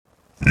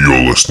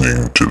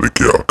listening to the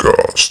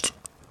Cowcast.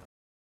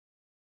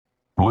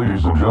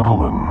 Ladies and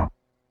gentlemen,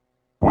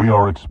 we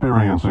are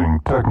experiencing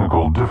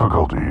technical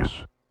difficulties.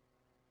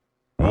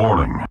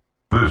 Warning,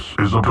 this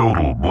is a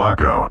total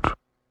blackout.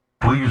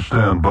 Please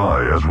stand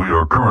by as we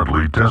are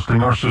currently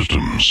testing our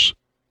systems.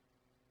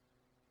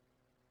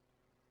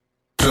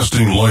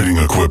 Testing lighting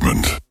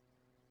equipment.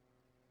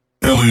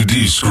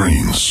 LED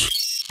screens.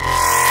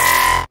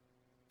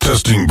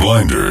 Testing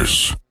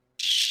blinders.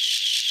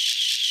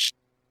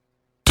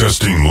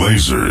 Testing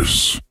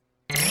lasers.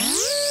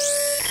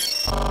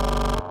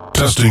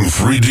 Testing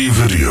 3D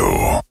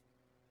video.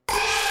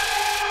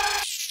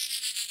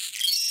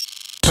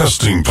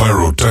 Testing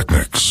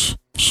pyrotechnics.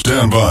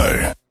 Stand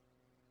by.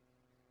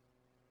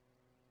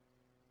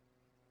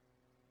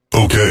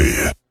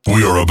 Okay,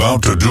 we are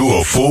about to do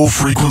a full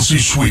frequency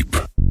sweep.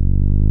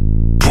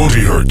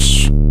 20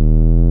 hertz.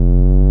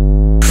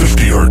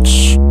 50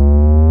 hertz.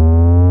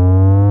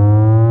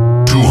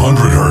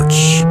 200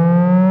 hertz.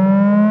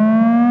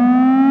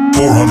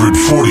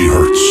 440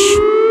 hertz.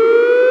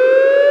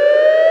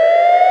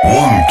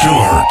 1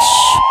 kilohertz.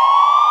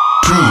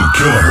 2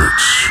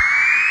 kilohertz.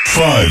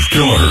 5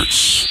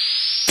 kilohertz.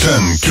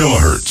 10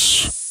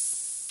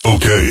 kilohertz.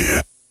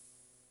 Okay.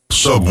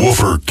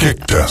 Subwoofer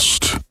kick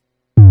test.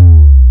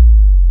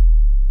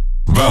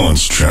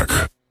 Balance check.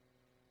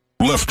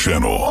 Left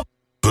channel.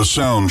 The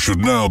sound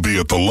should now be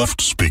at the left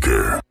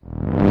speaker.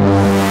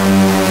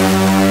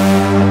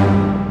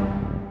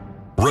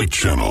 Right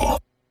channel.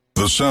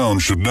 The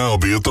sound should now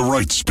be at the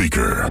right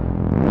speaker.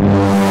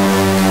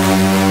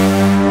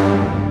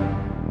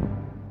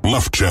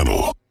 Left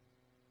channel.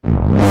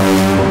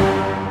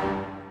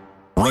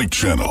 Right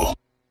channel.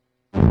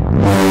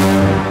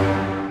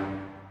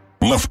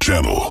 Left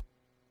channel.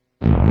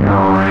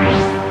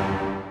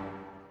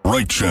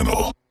 Right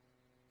channel.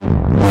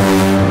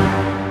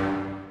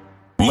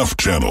 Left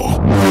channel.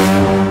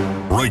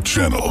 Right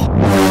channel.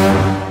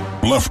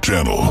 Left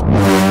channel.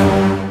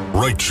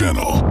 Right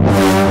channel.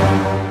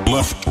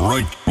 Left,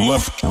 right,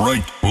 left,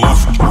 right,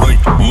 left, right,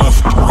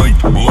 left,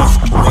 right, left, right,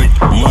 left, right,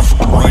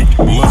 left, right,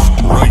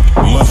 left,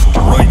 right, left, right, left,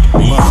 right,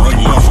 left,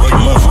 right,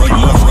 left, right, left,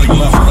 right,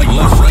 left, right,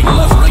 left, right, left, right,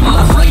 left, right,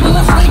 left, right,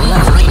 left, right, left, right. This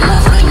is a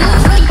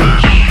test.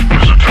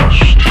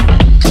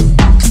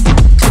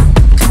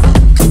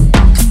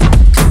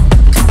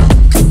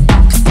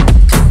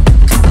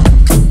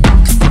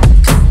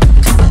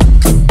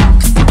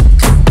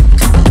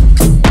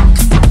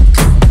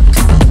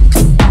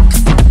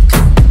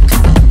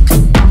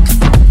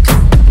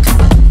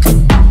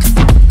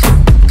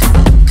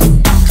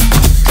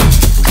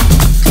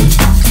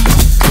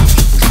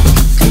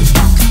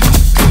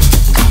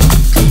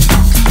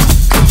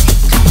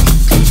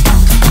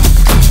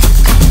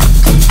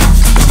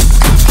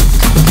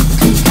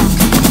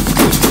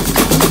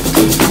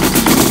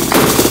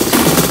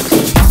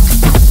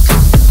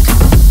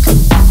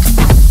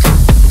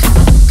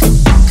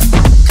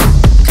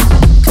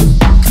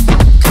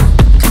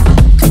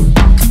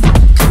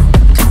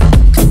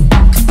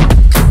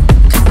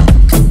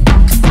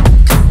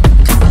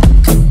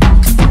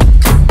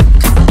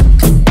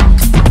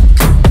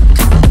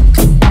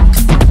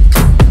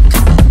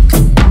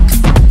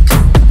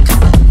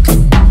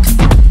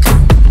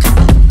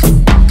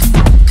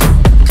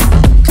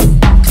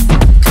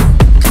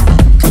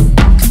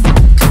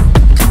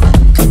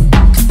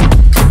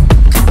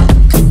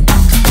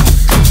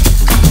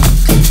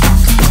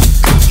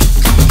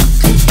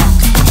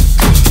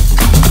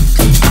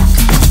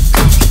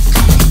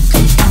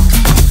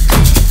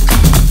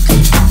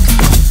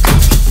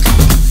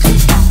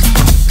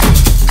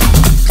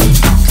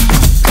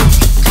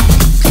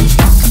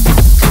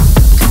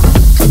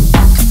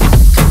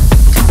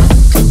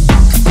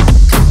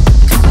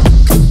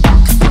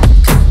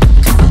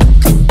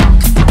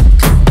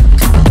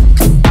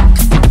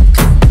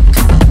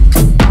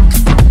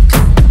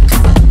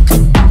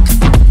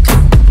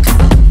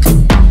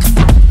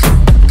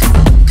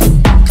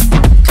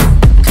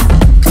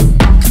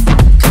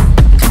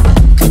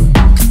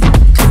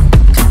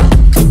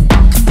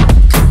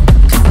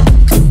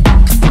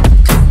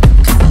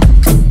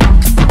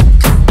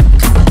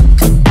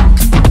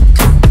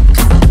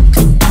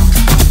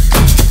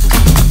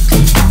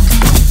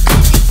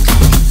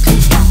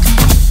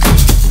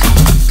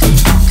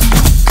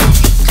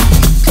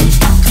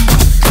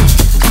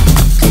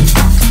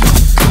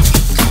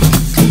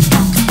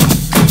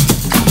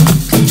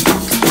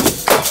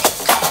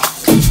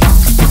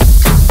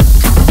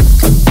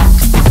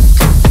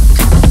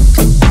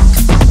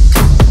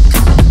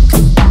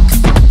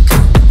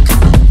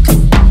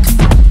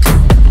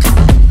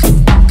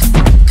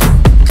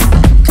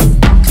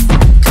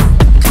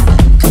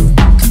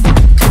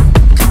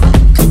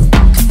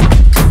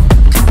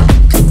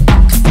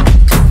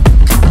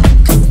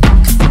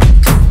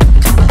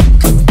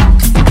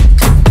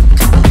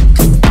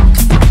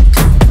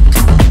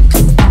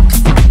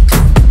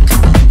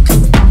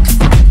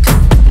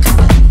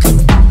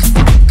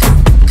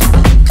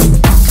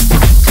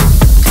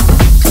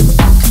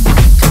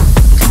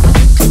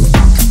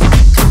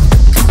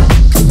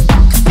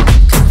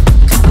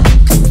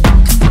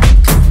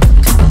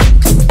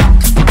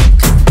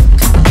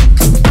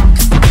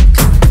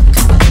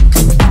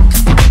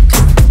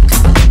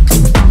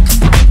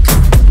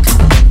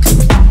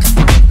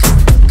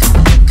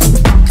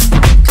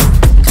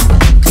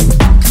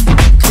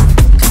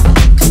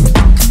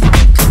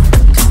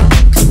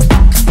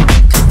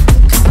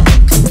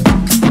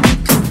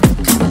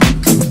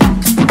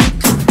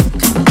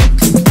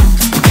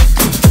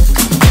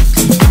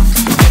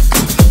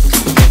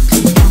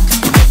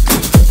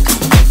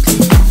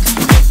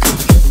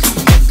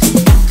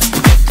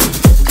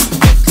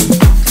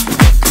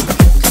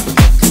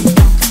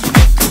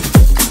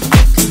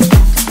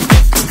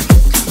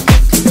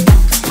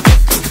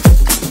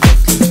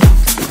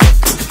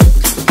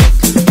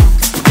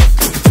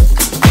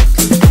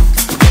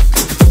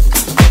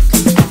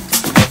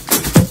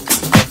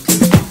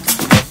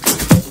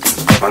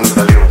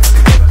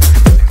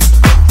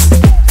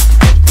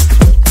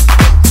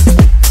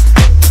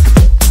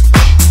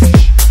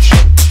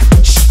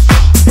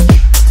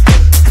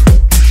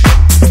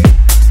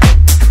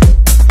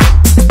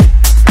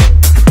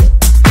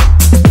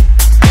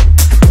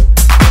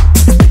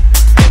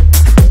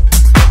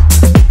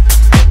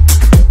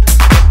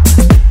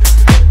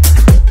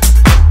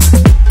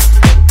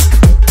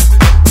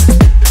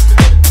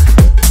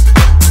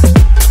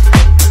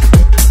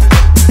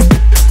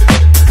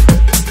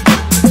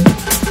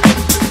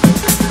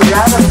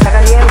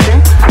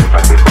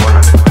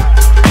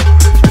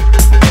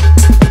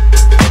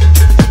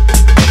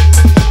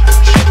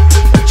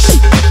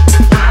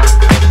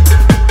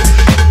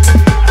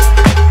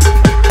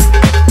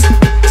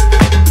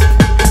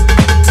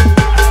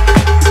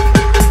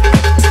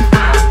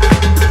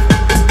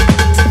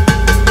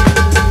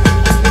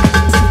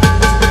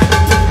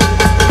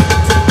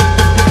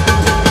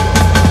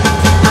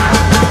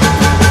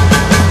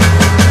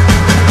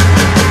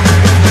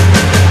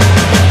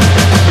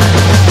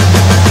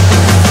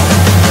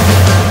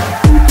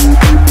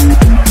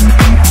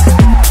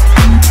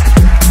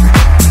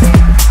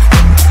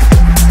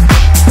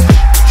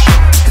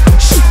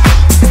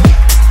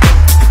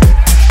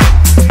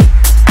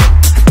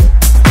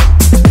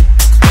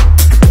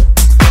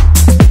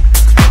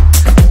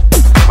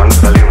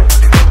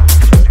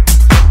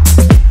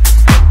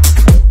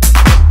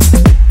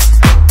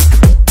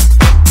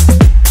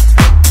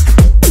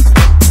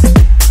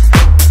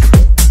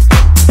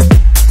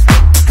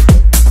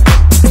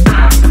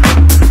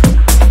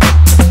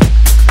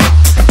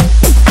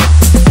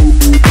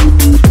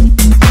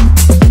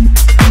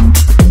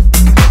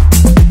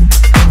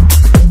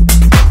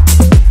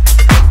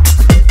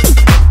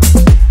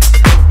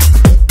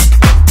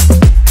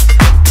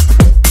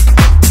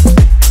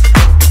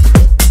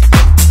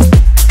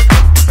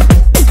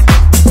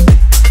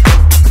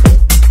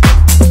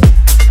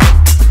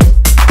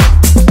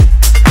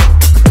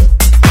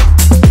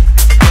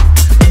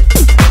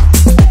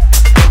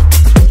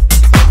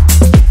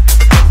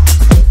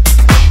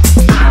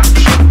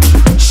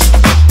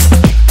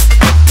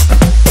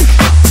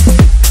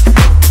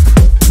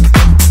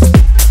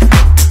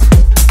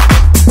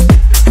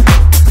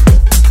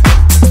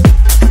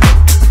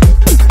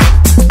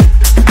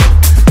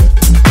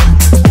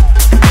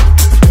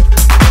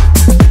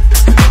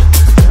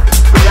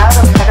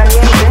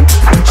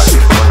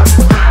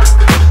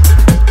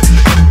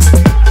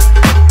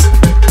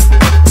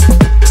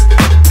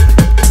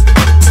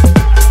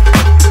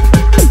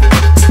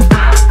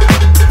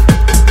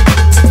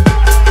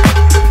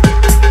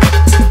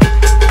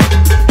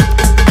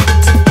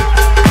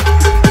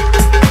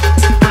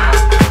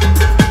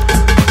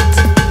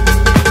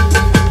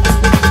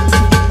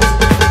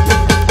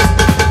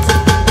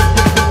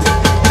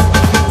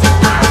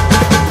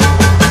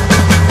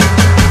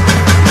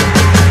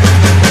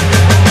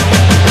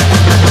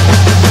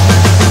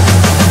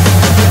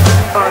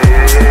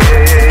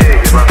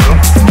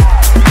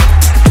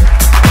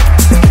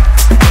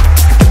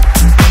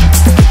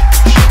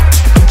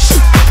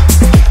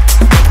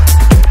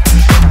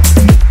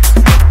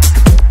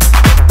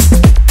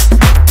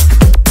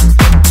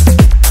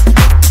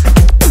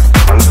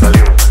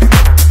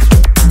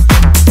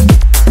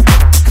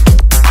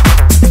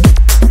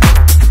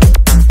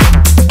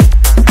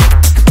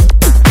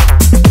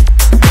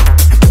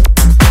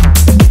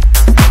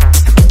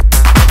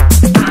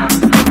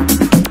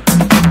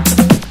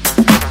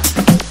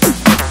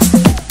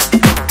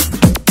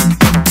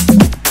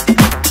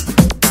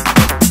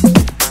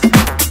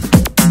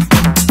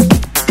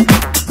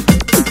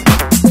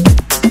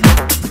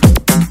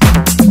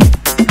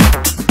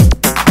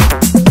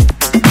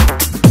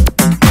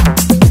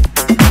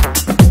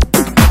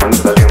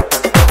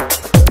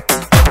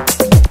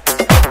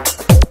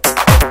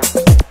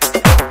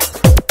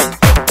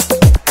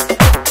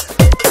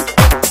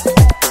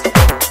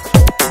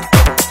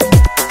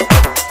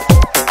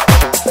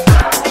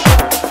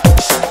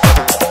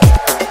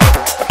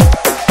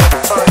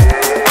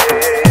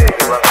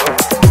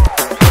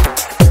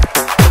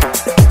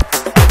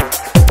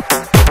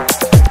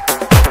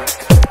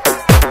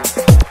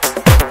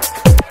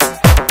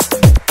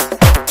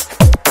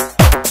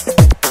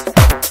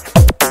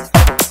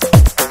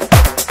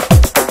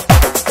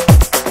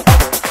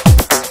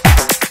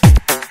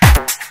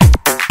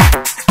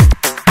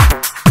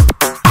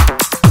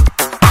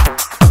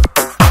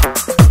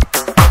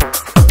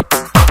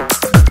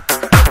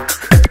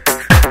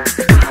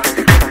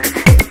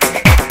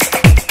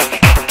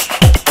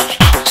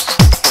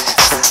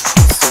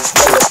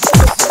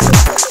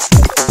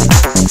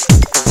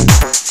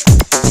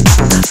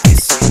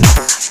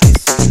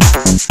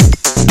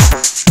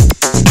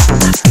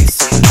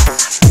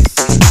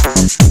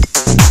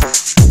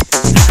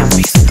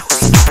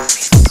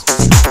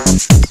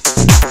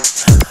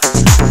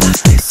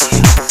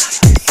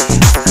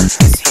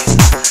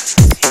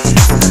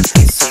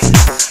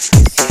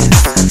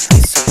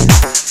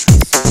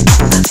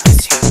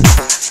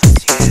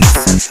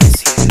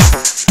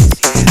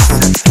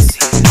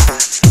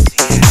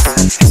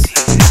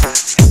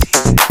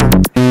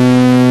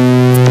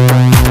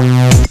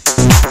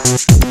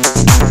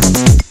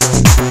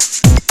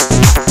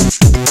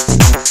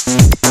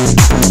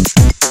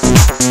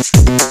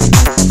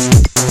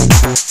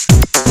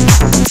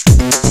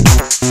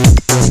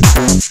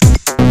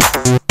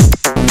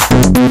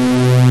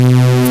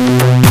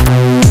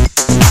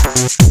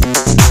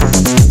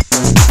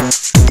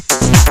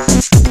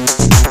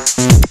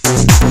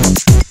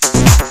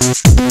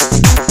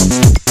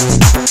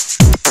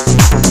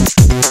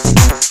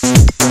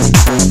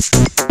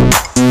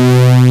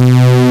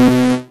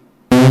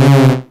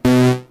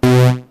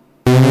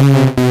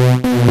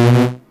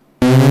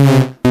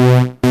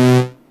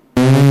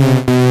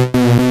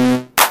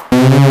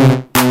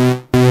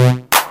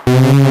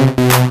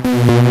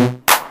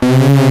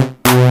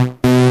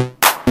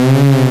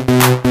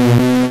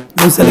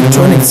 those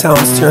electronic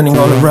sounds turning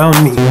all around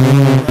me.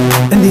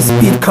 And this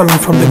beat coming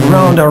from the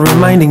ground are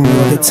reminding me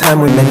of the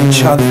time we met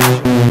each other.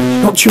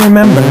 Don't you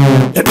remember?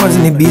 That was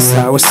in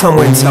Ibiza, I was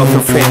somewhere in south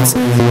of France,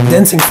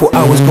 dancing for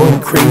hours going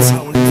crazy,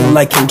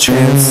 like in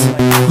trance.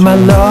 My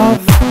love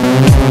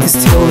is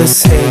still the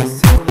same,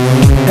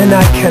 and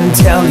I can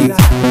tell you,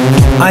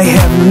 I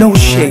have no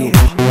shame.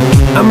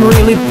 I'm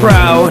really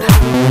proud,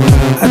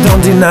 I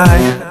don't deny,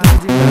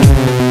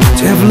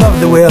 to have loved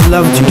the way I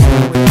loved you,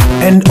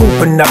 and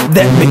open up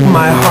that big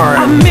my heart.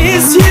 I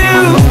miss you,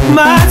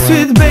 my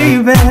sweet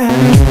baby,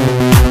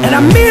 and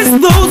I miss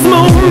those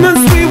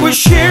moments we were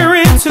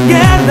sharing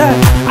together.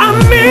 I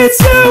miss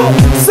you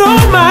so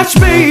much,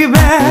 baby.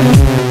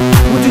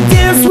 Would you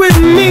dance with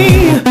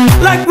me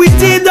like we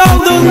did all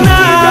those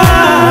nights?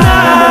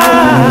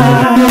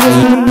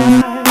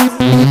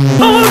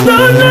 All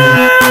the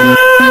nights.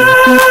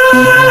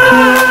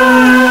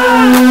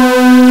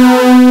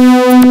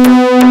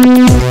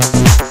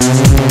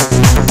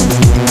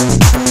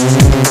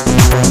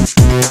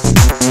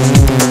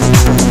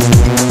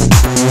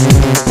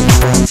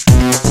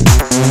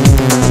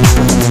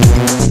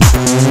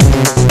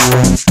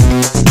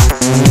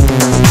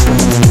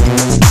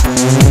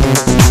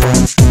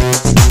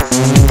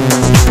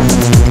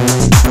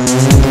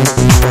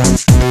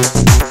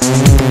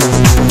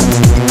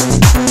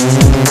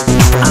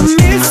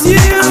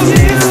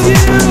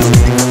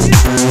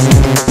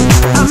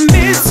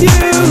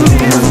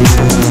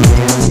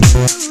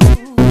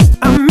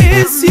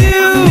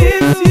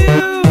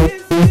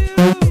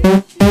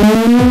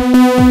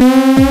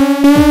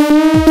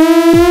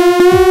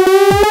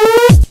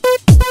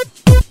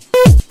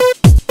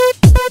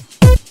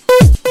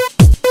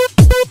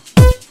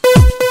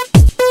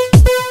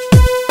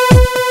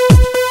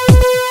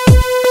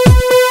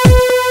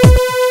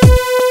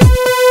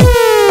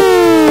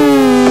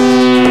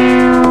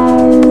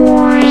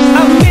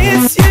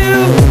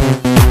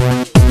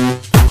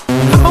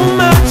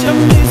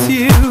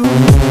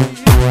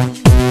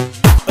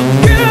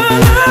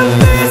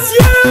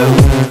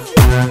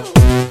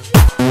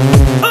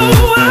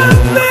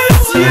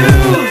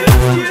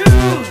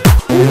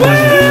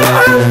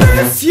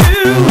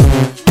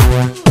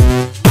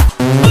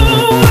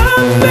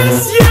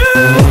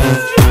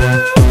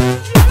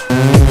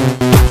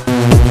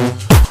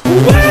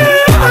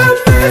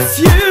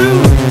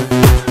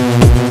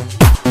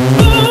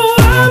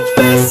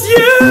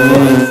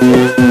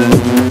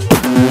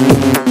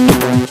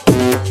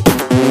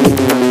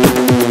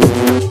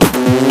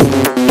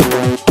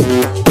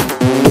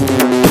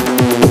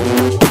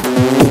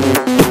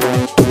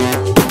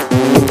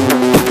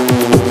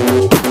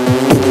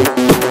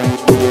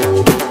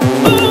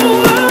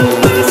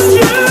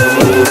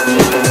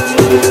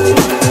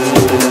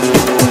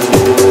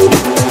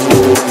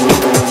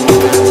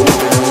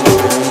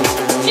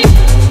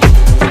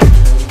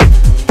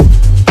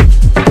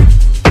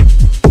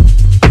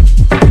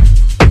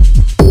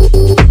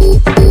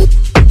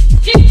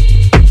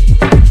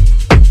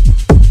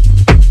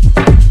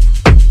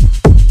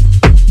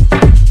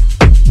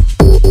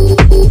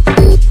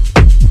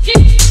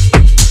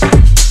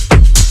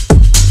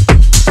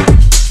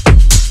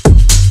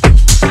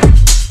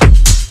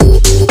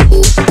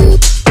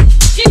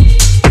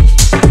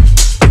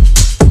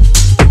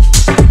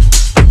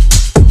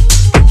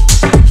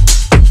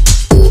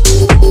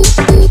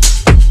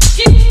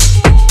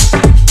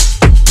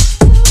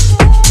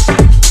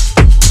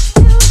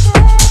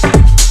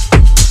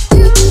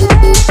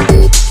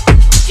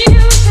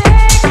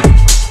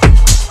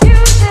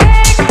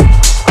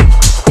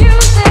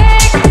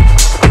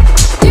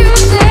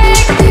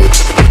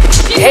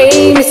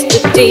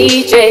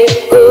 DJ,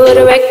 put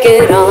a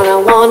record on, I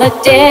wanna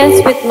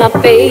dance with my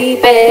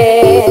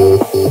baby.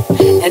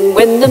 And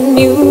when the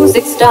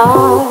music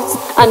starts,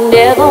 I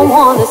never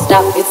wanna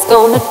stop, it's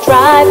gonna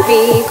drive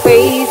me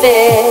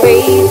crazy,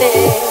 crazy,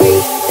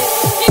 crazy.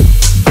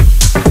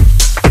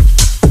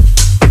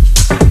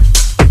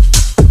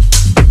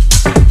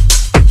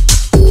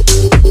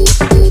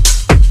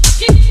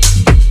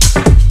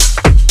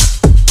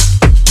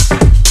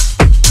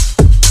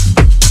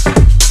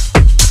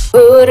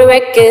 Put a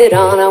record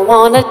on, I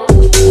wanna.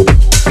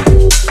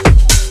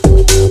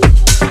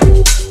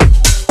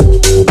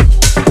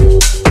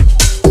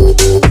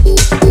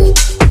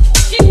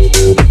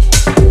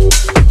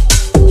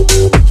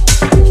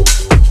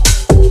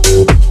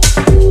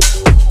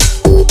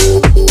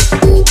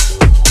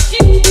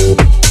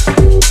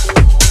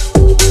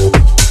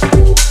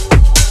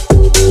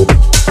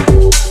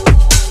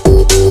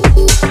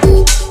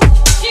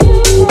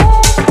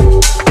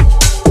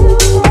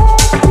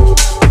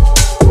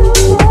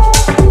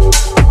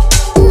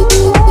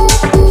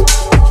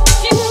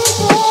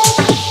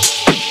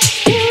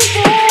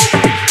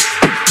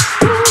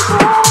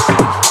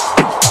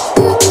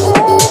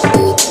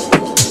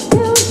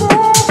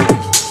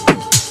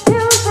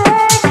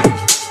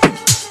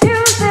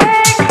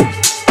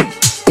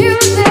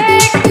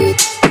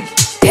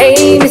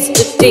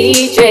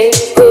 DJ,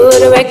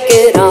 put a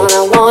record on,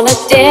 I wanna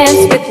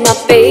dance with my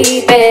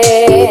baby.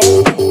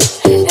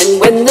 And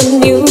when the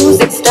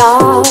music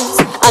starts,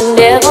 I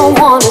never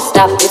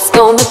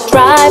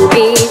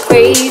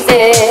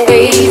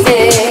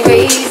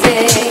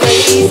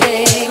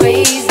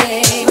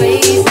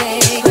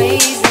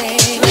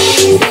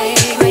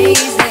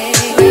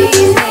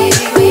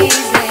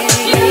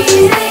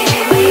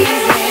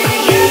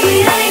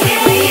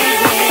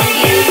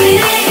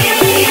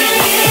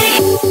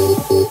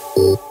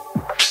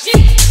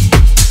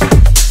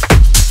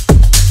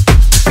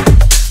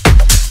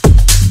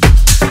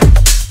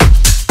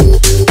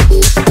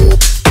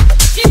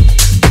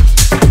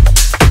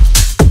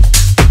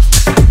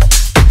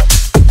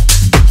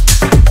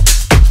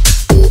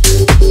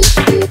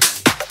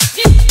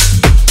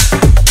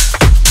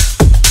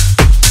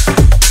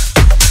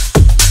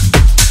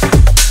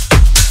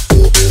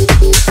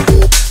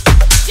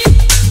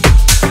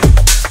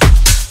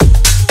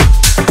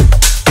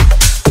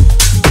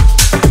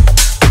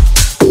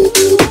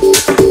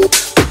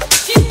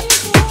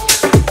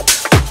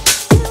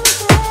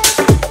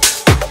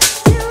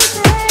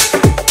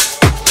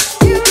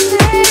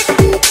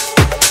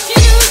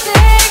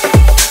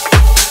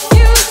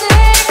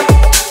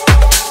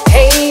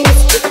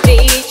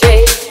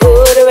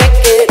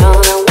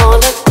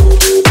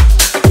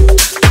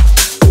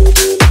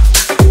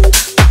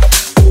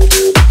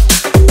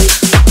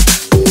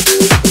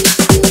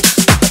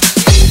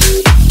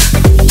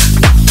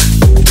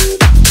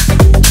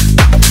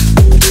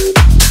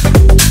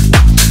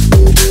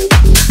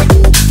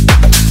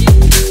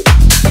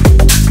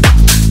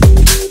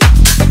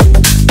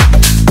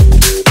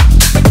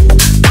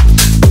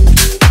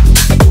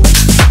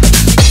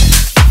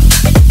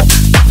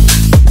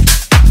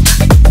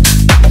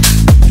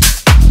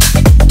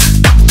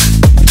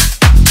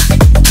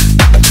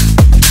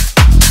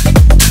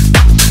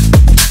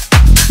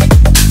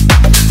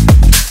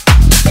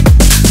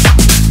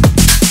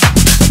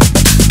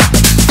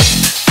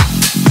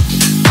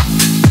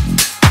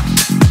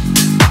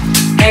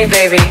Hey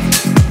baby,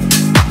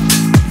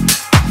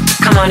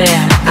 come on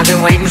in, I've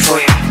been waiting for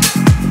you.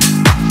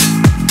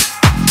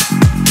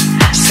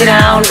 Sit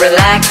down,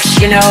 relax,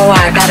 you know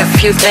I got a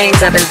few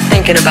things I've been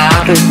thinking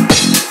about and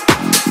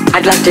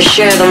I'd like to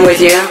share them with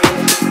you.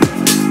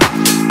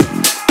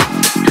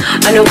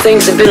 I know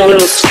things have been a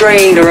little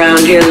strained around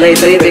here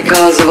lately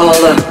because of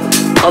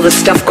all the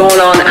stuff going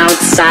on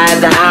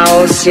outside the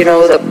house, you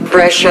know, the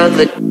pressure,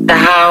 the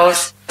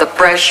house, the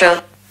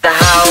pressure, the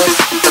house,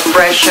 the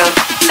pressure,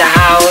 the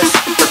house,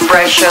 the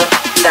pressure,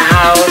 the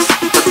house,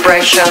 the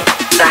pressure,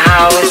 the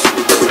house,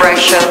 the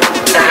pressure,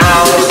 the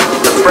house,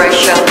 the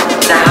pressure,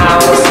 the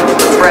house,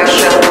 the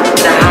pressure,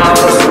 the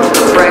house,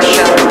 the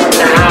pressure,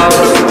 the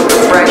house,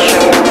 the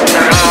pressure,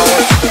 the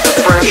house,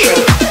 the pressure,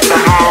 the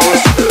house,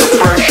 the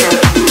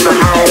pressure, the house,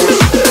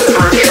 the pressure, the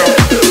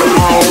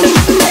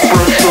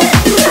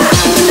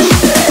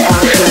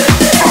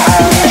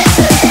house,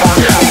 the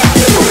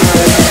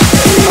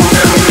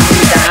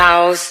pressure, the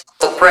house,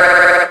 the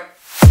pressure.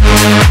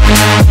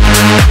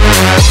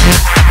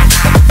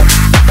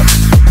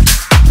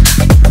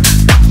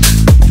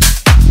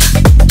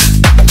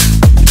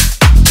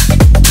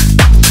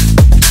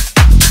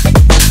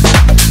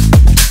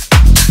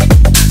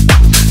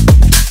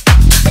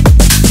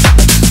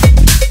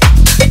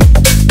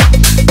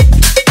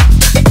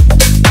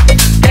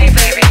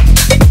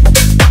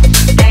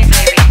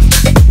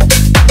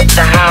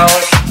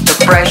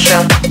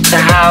 The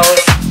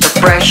house, the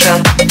pressure,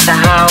 the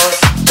house,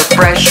 the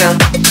pressure,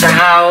 the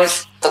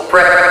house, the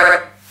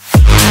pressure.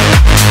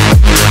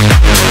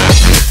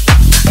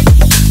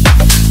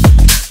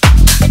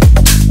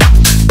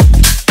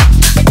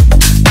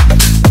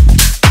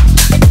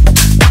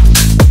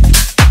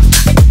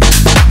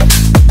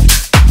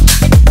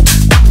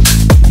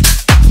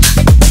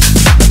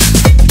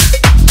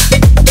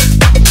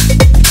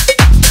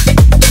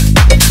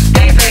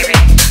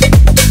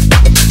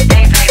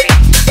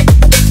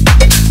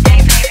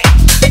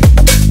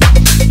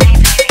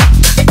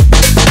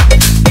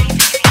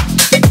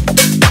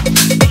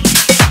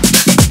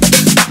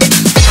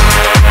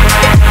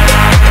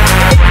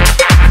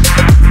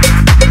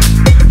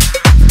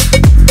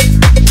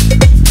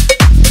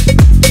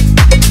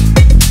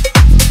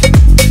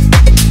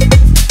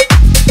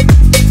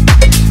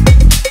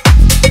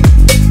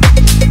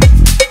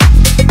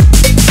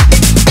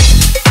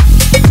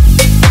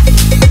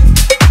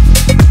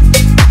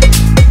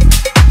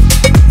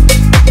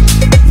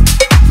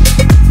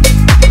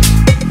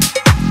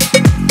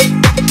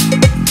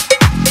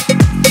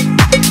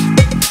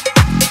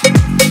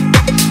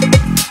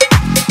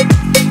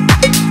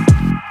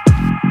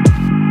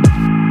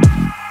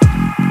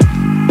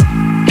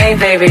 Hey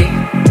baby,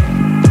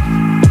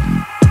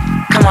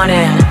 come on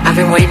in, I've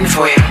been waiting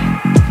for you.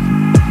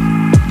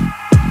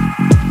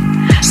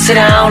 Sit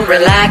down,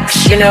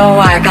 relax, you know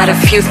I got a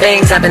few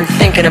things I've been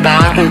thinking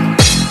about and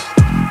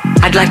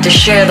I'd like to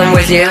share them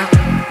with you.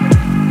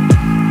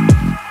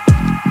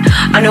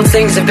 I know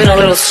things have been a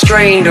little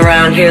strained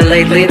around here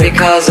lately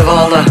because of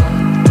all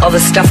the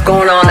stuff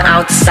going on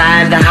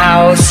outside the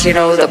house, you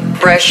know, the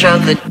pressure,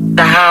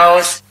 the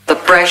house, the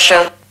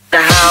pressure,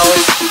 the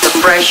house, the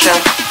pressure,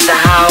 the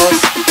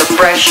house, the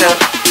pressure,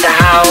 the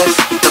house,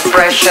 the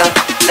pressure,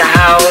 the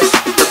house,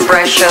 the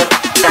pressure,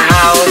 the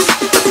house,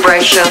 the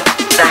pressure,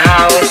 the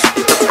house,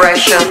 the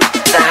pressure,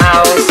 the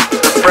house,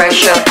 the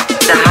pressure,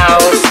 the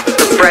house,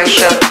 the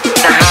pressure, the house, the pressure,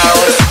 the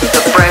house,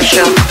 the pressure,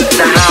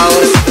 the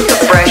house,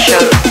 the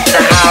pressure,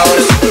 the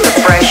house, the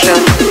pressure,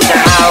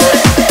 the house,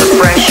 the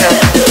pressure,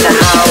 the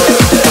house,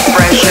 the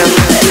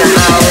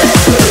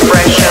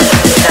pressure,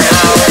 the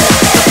house,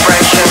 the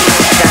pressure,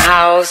 the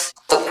house,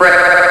 the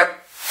pressure.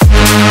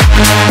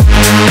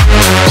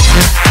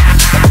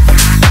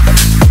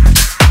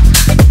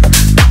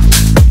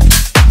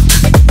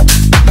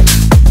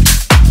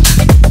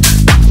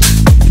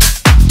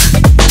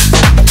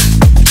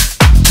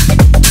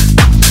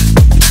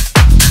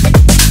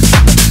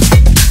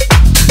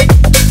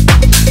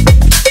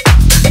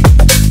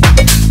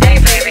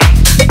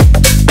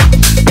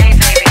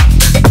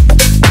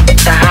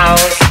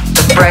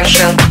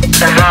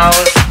 The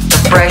house,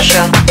 the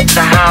pressure,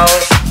 the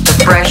house,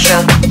 the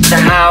pressure, the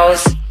house.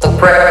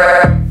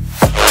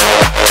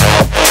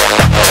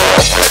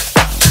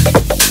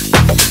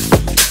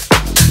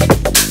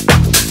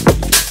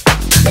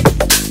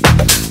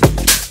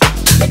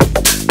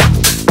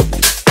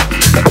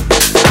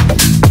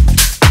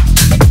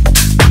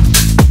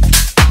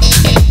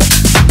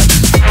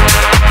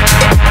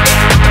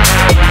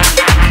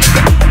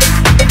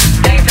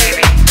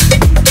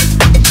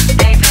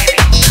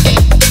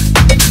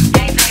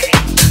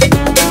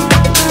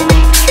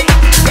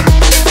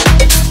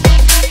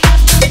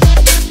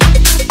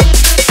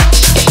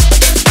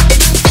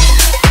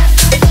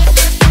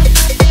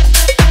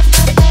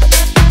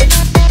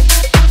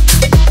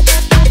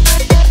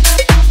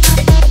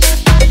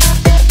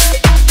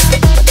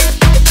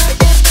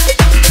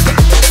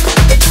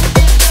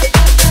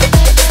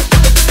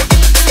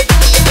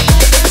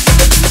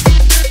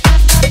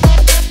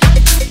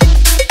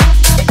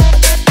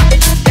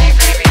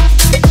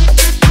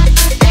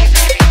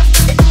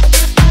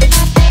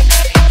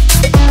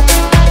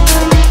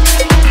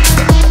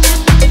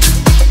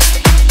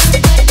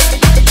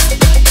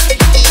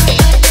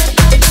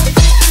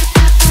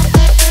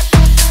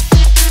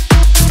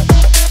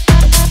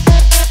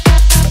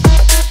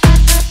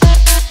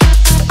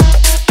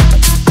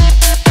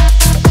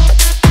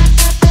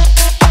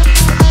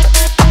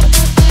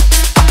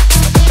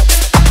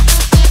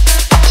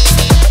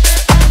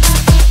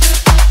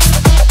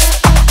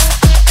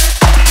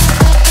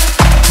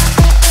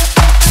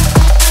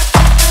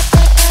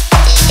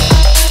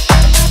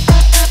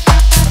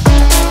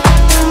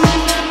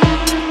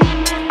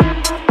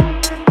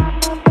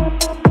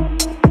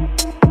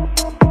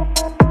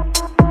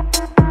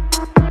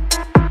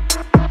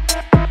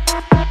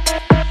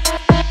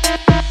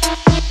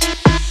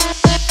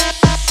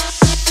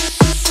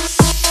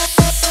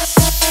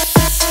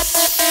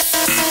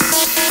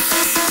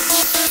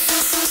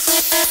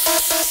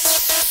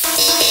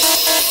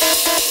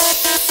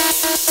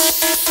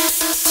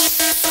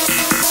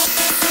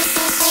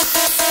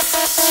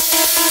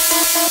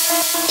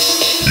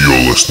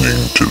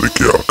 listening to the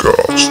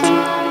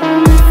Cowcast.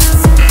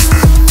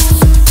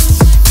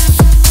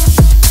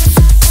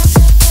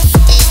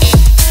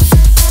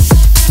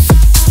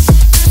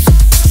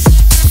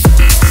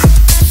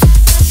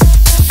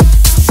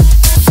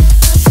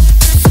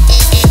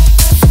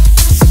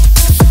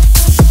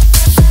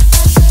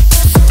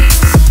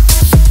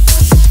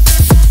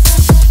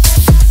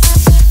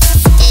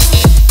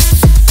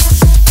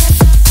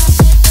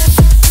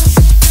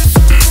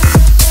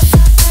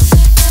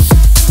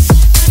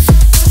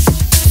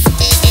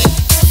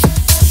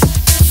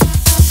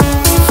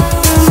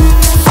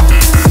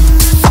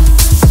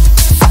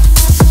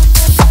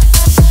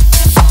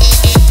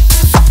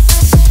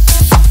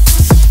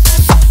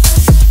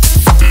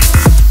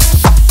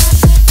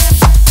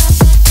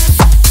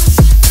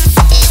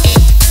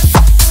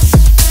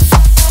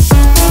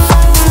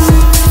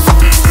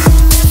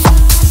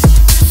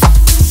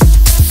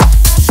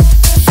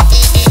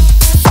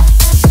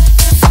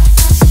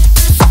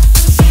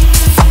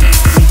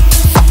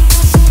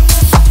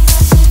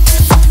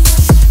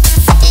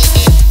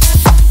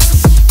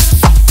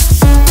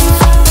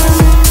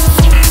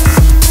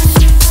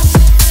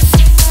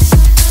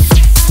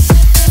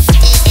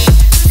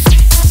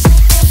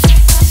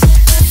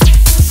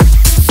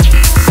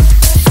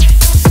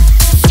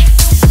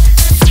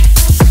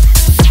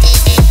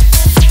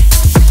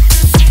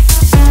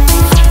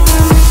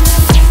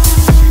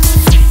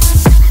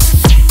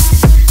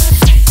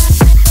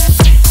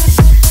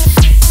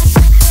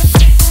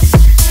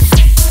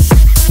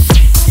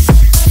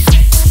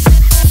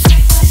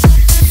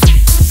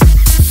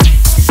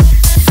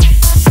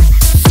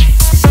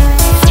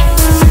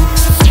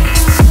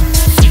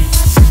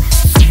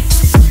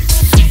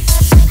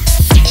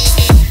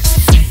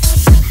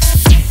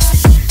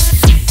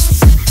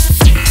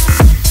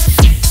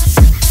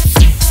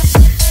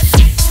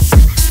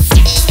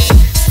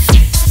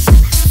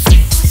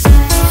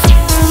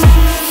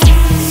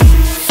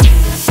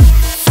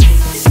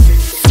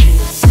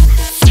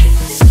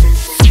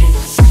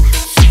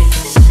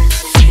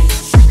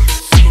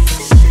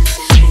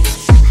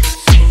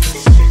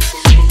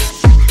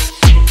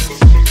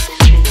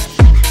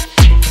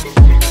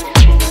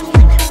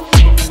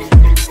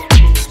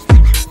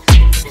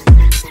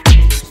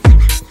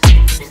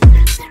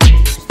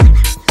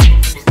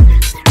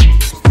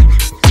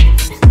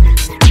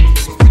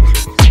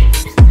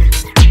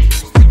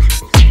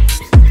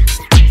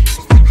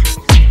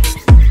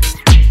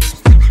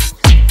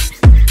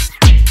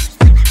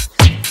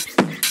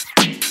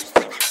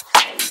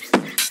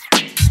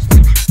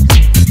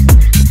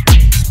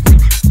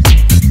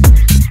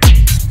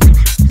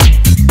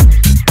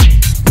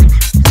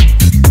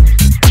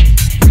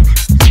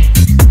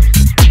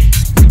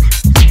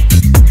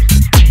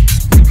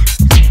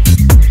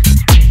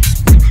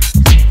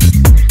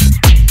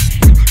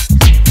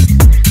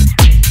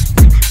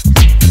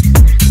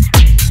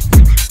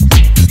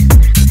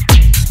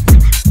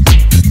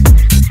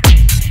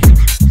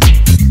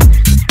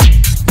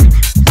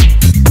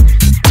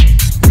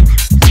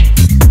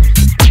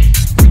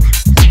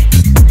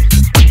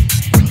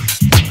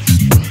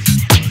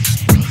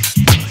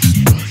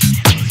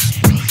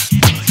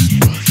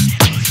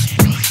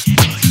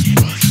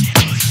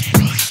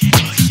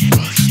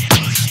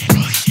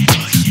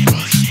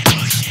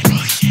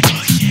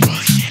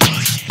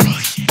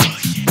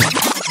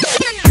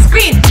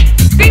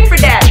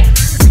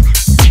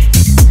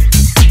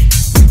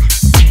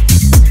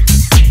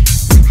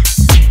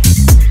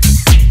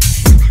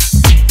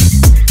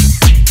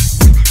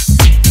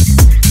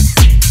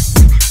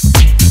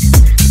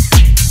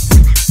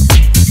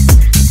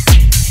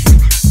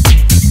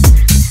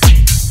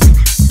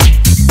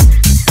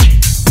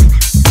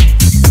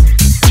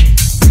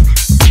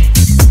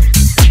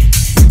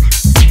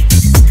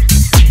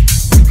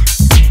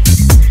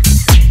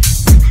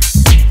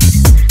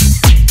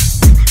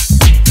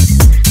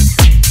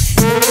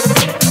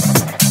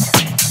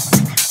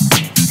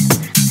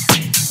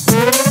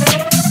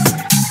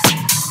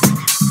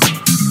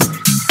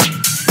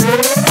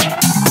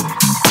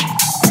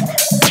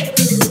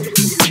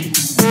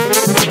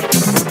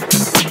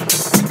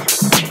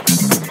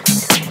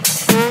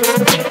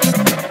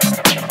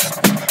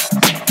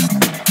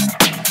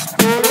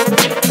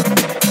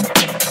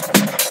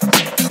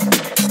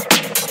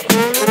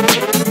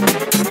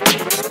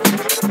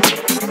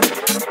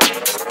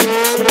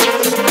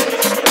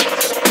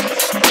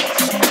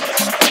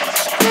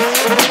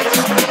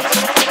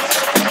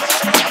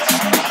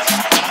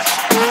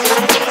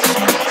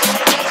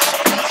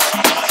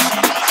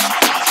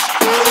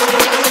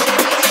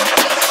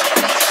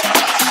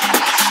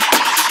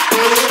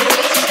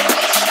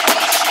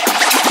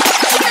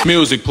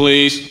 Music,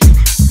 please.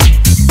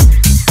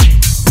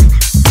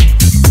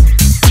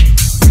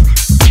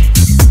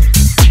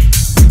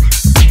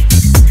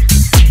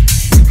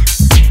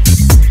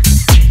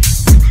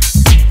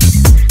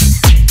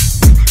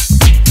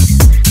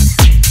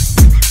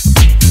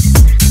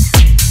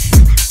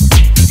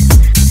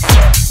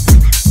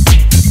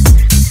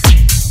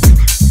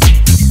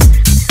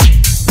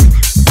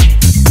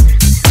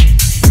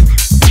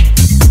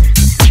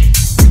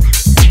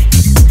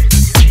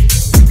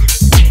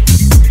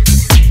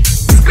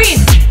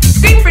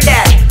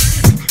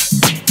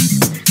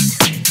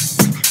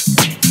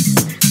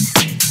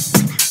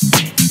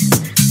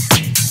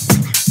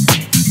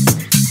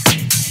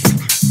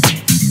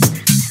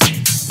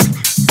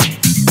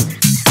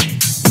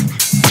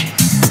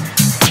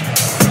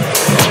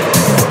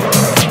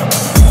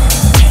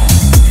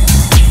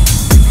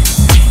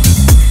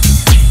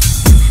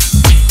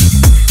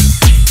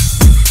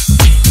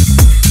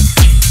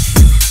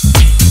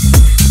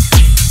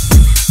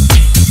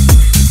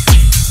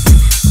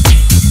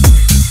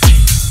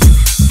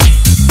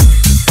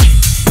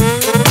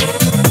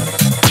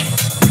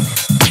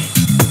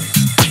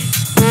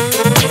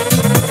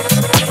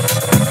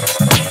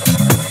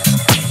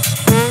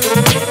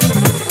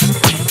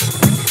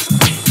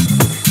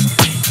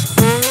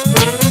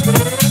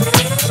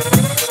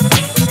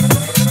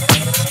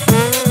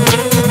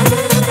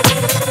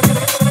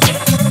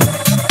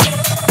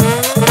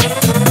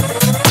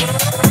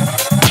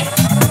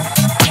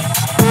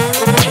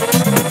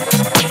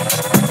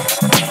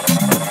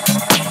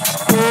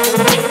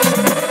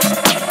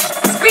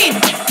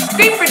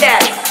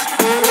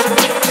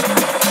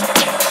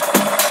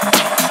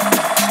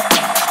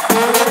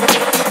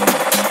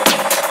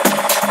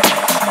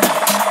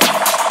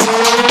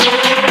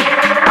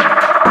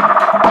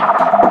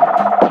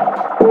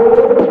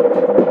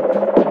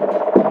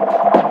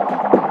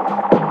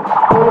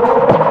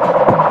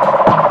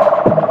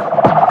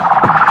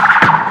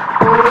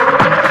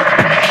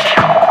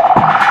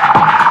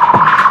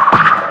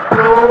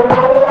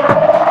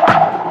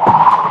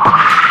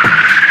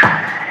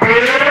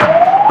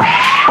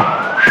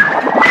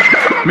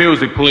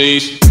 Music,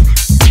 please.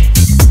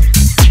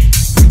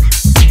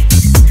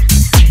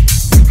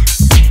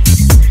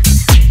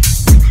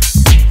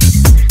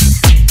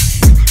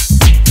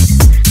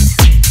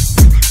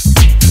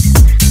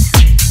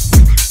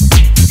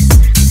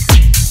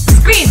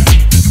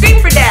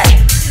 Scream for daddy.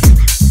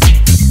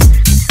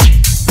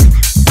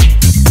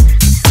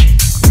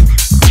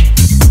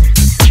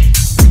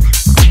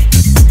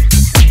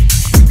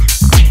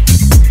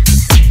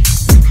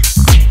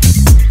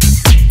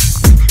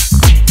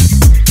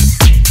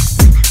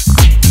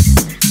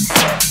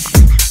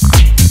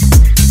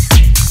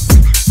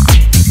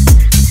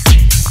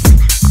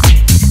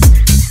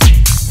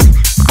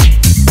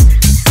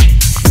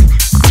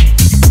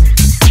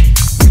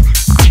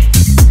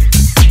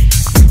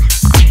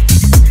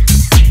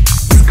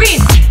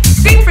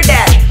 Scream for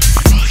daddy.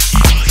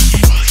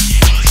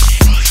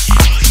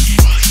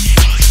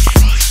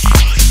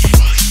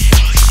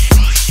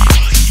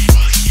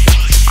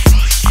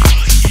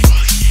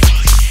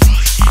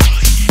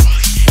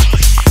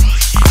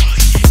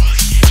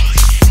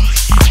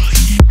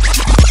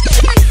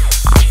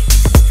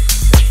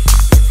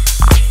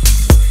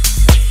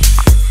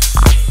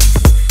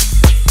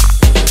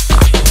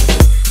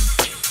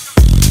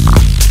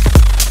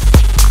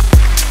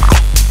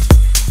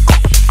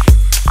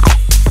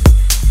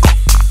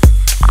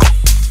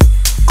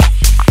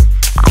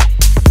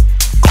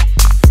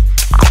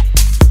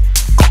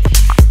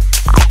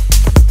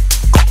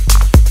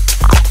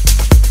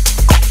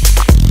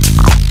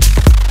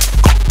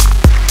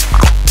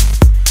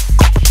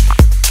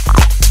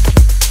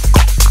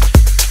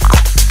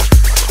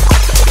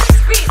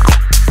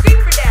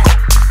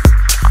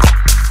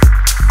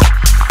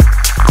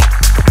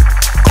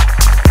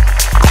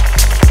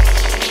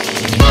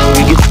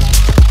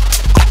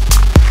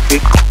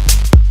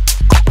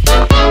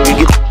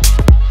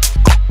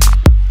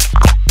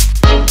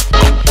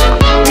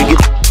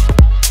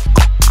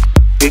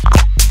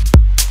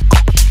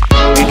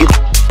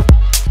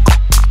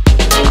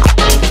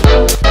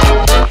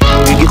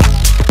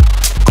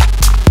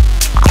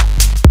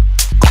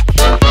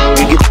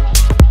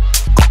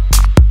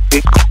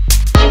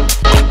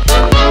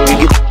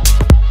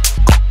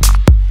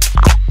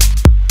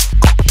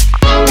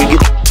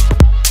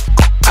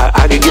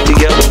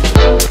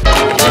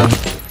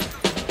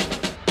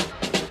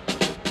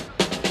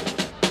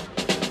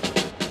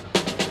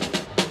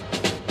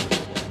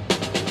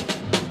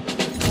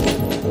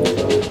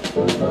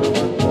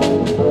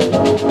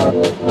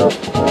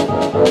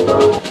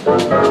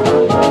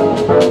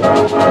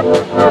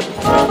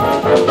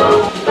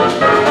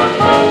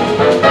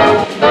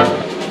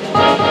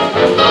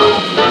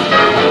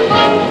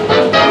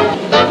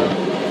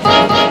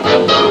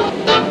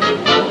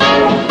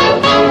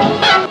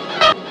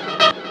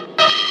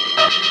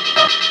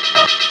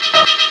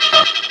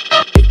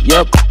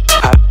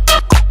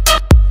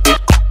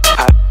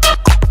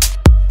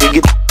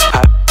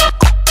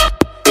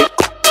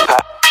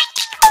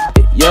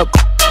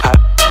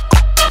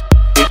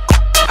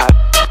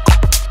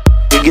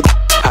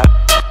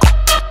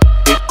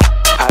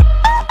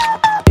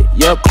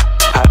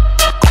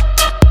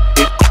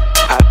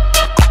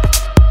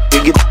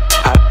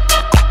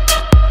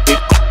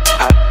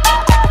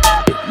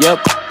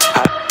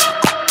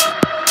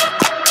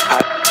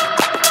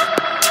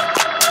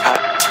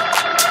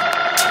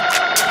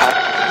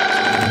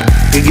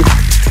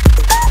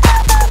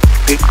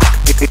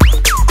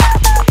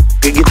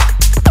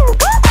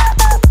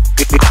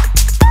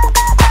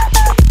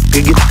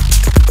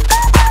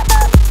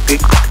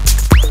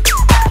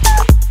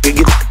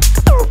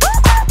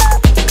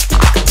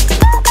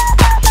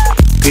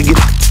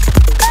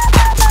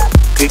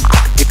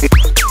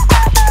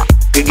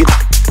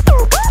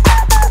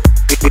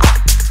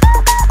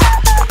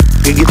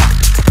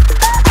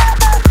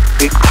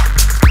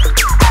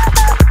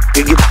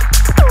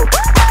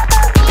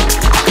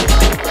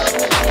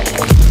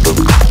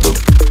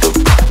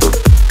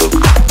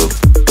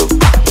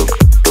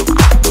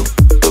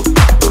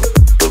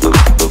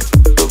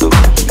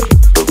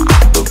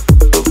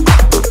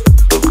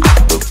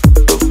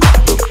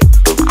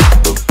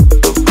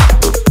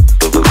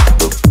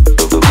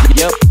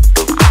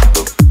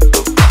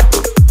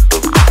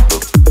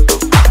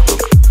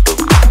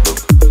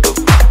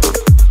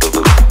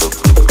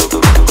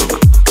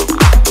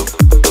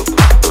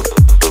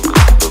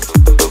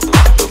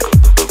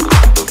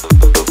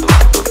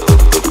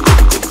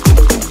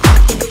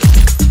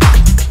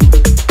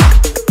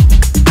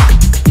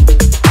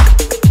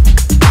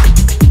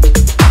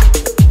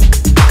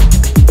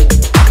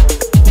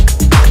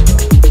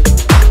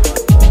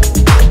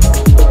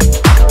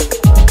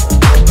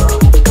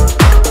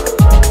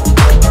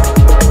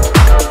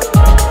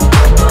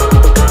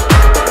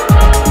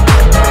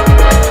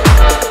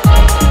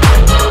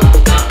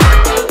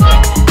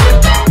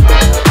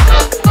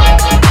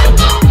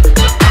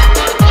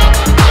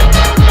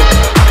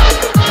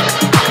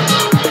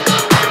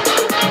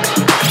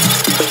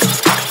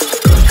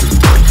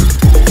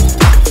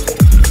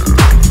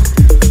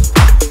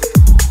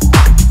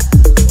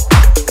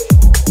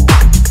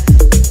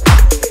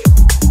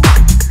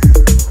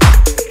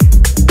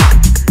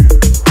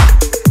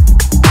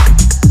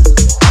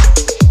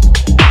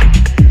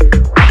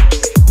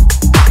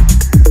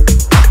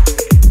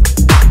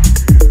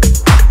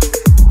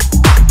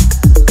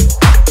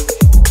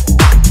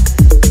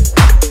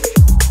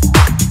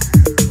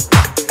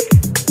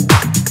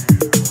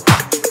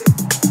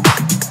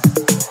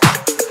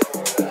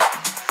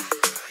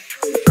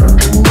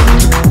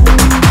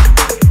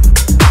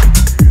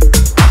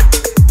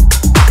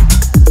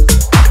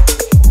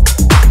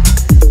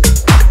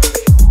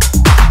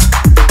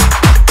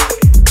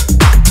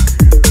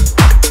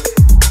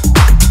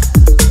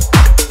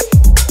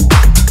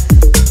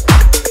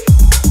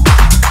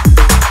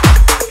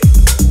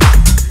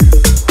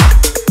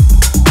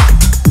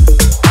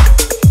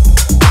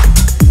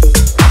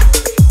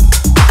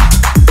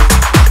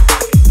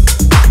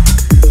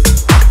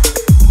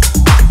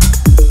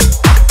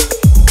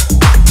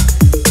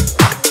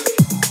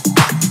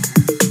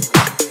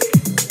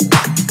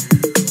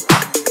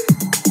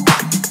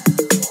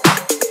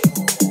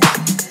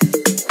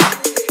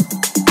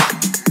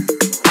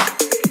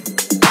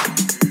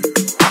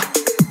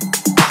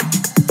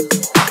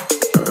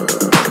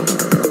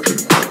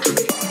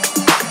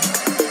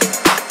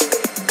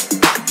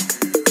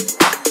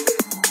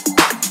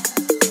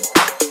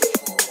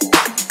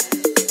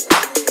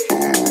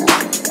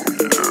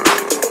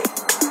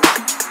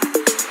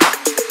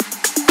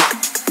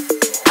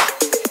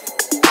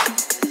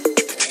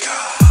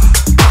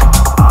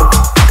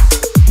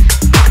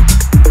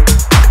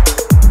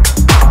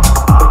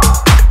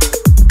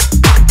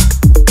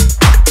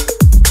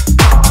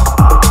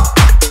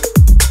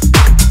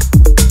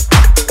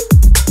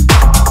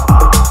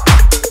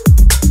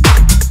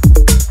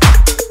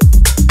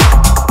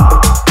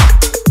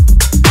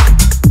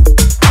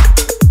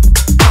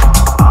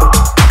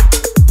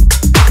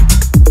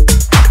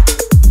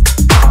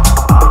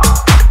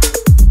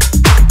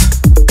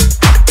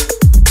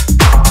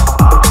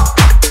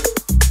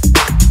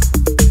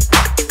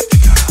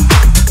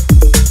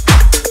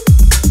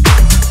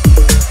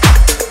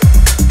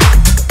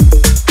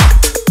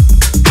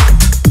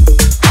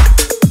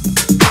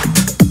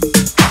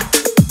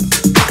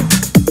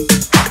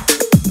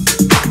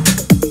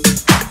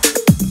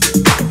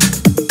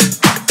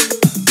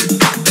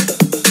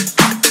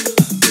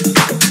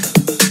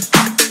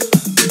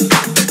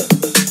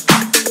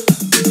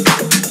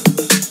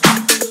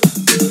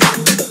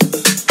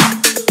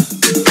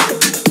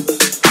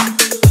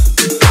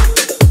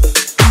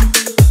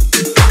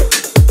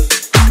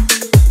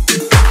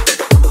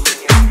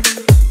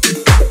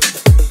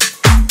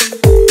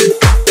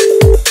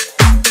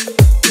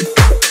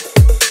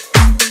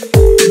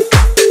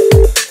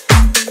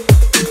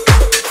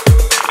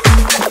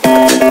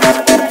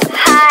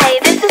 Hi,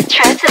 this is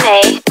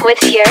Tresemme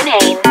with Your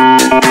Name.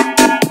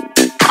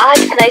 Oh,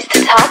 it's nice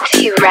to talk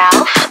to you,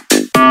 Ralph.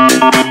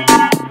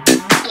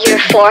 You're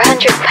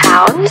 400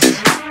 pounds?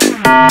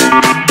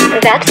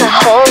 That's a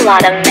whole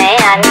lot of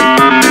man.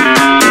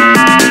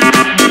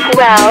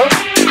 Well,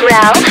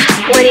 Ralph,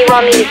 what do you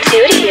want me to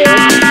do to you?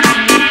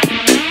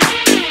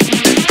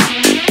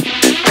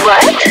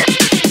 What?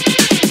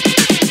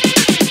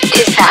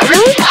 Is that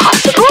really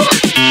possible?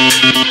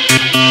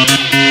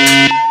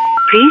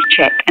 Please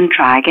check and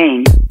try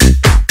again.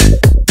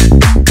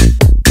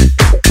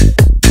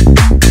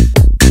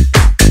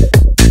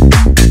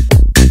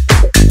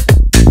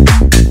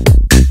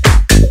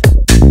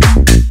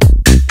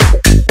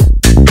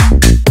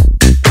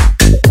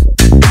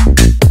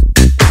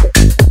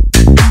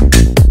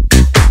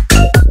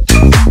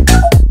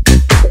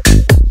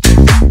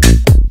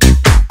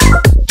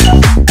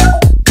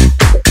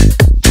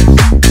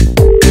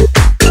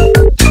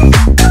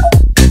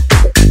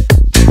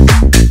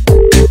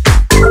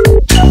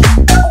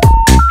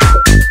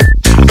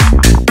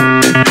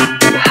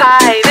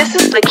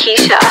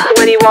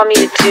 What do you want me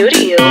to do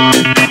to you?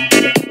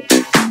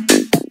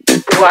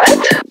 What?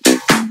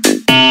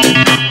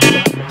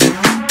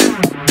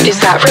 Is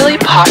that really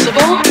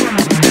possible?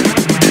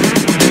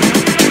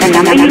 The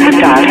number you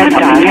have dialed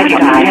has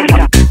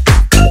dialed.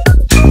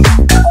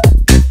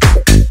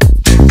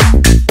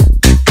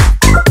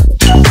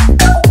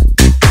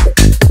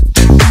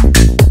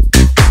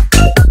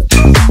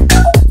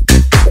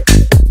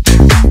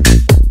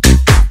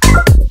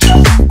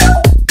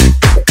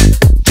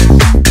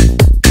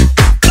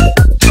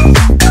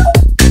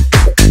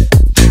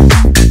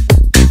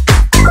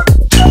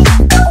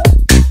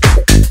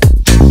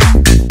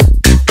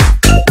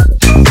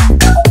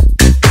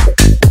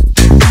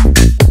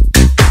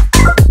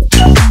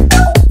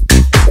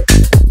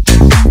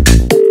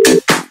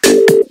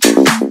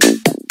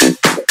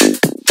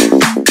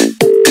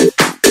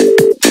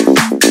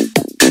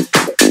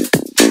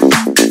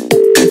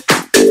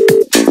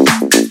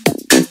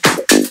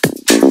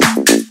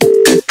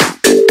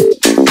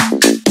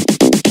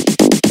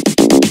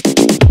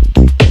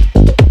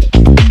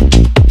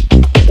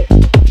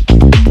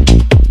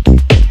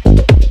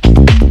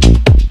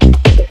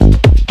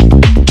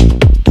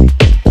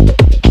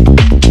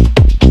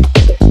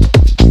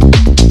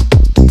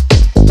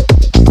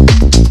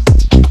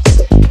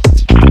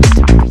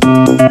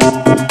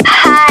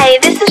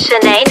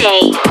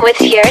 With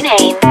Your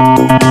Name.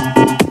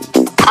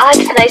 Oh,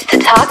 it's nice to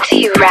talk to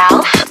you,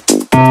 Ralph.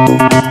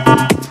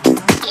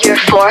 You're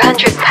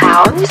 400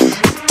 pounds?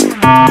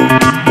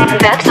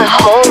 That's a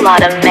whole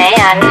lot of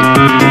man.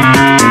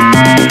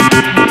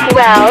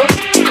 Well,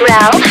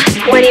 Ralph,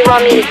 what do you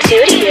want me to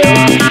do to you?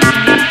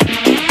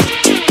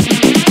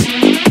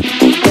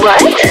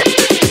 What?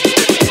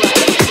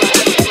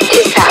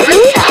 Is that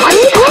really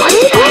possible?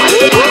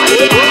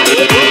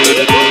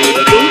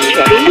 Please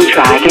check and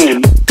try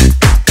again.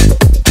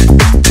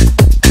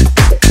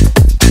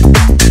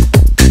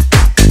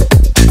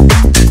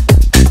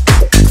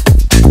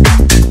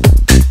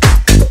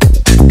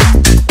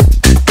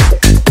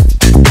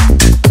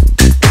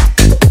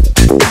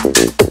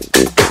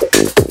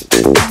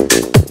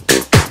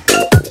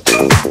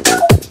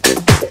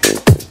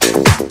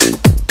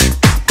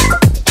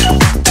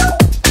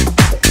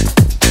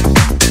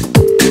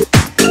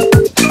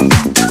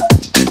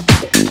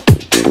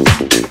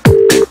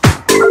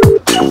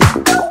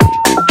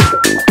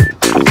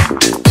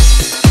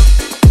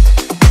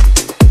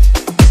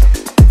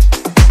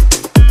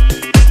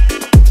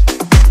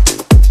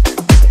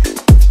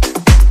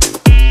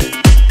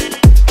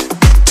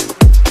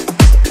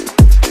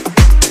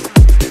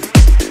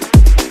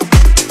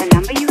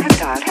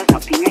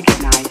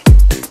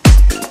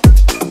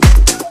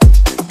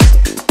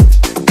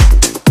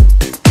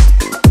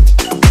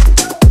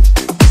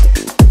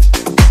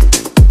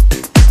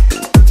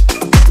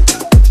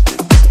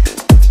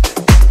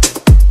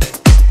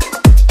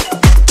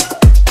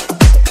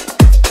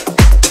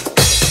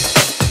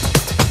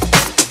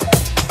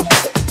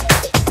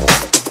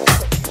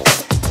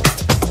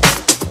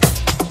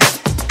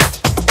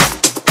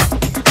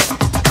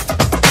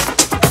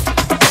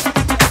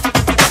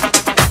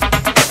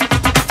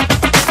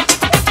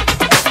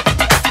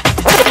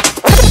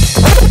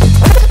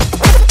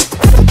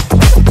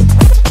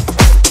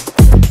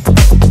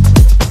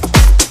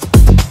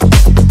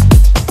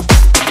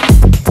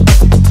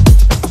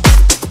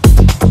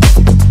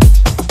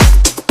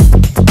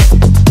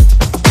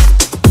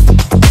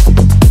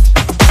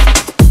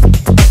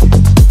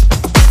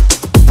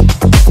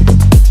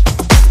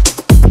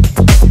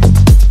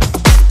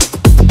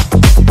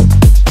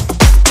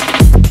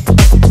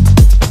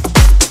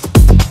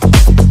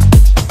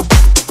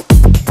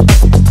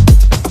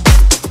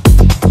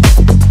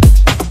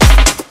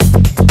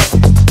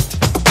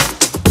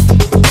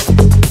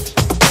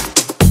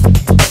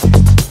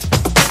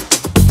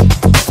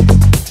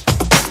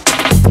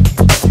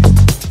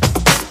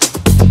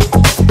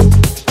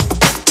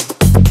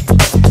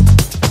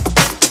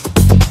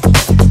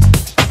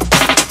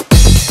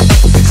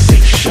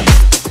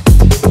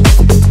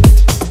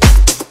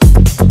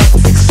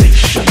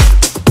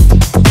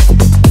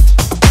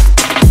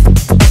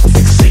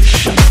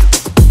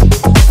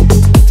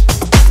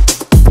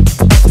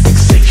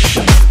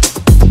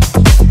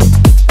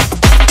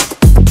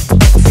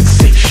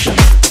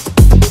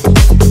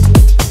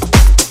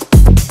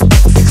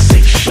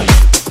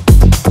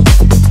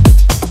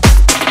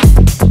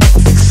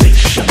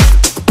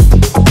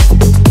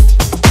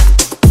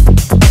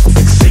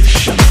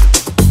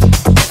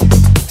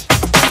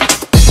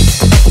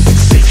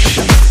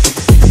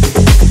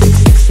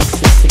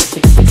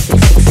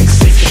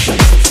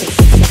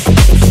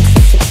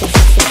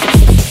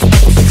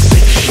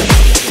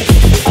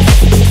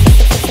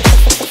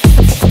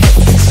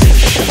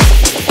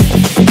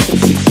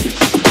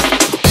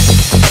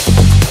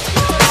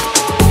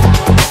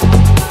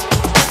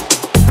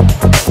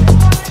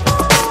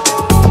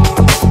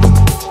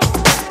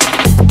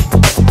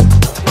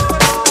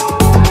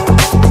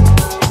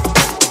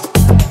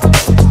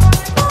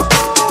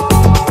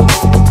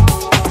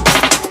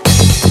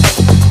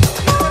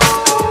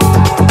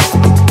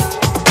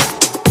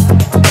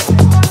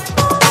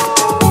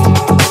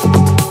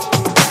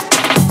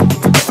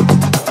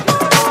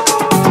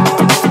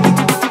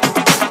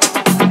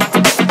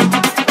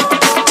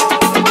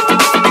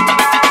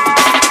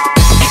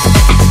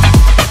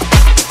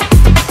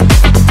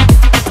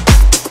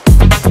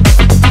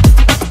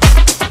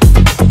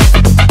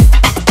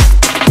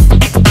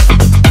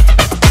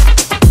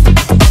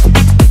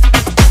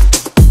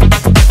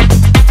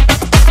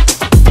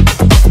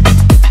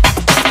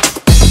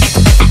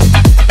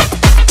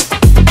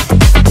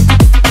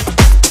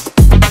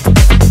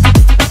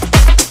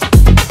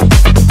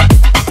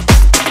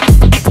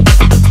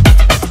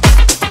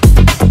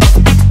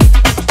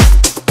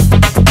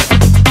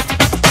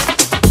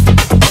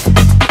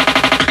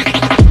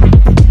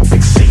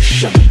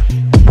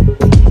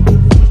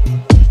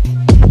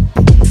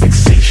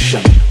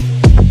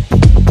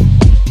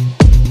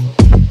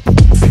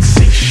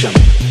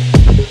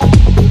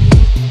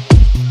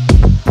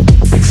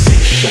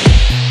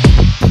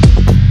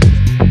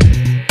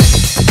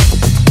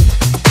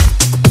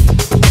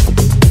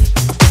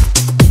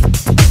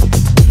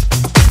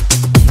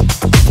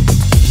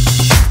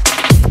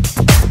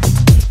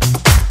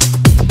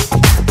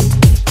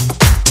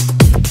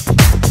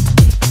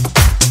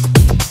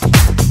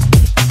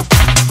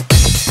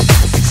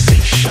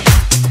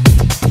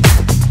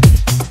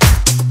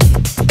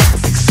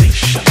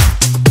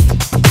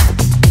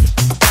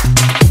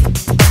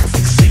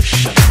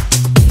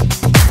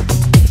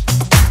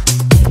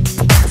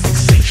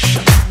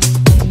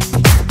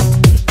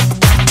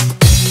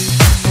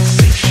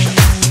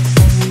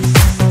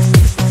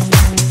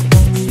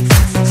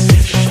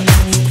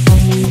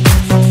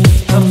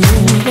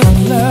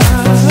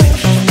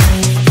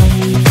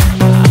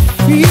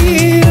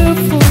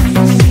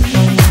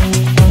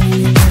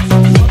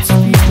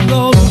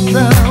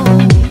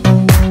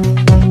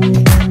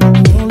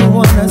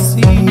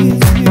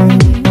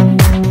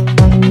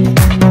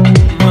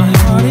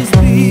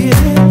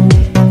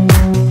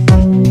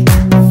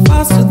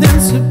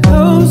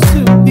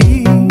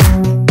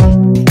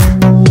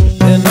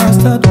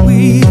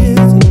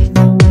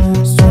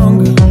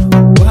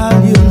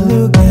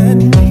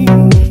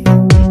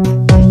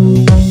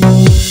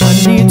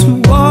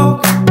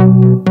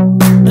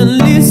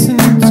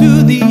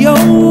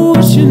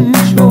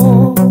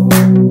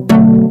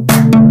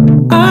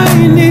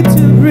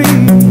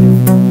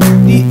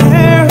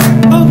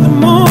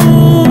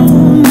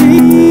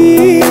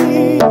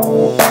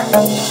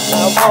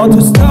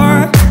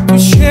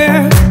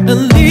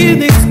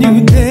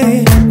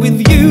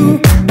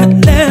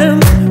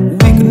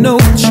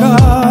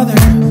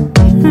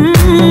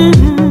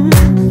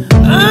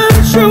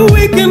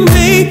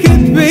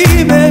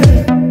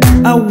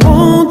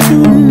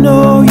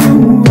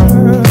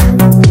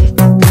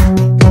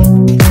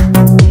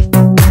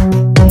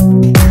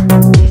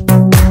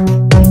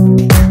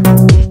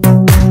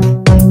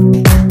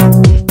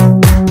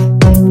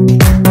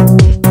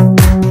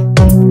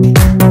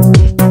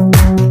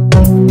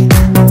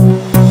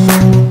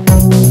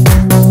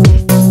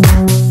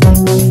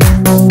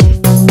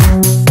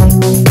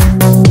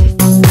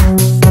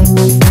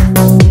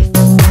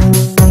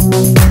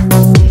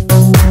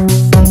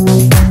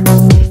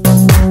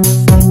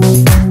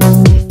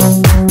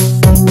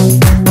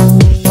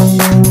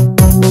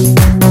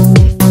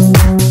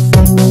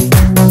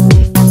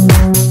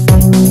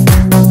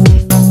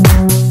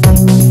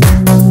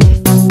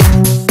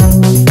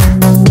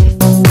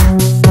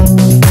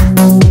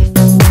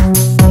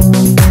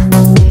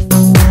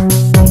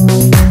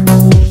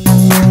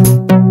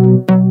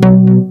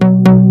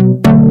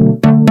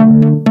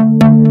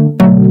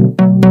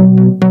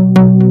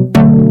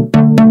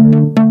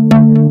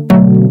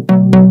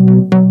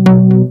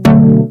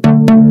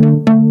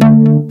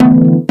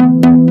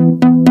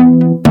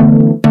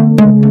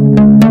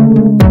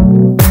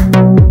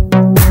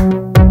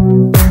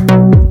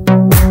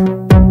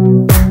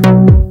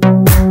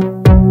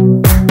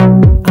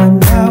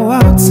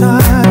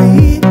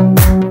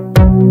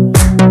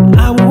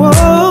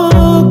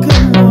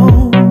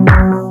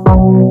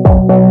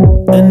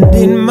 And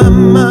in my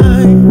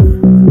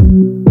mind,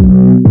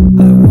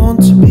 I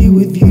want to be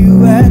with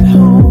you at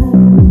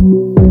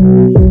home.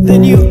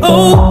 Then you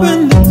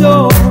open the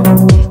door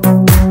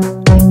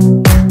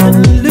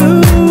and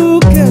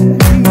look at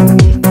me.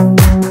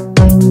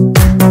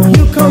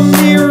 You come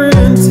nearer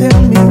and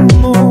tell me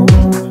more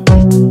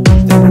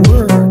than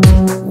words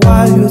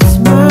while you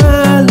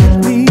smile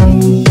at me.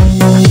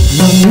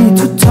 No need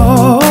to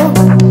talk,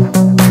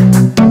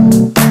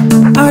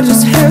 I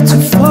just had to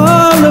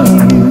follow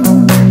you.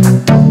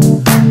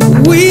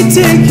 We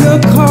take your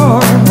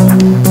car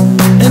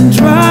and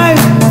drive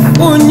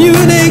on you,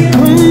 they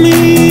come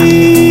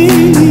me.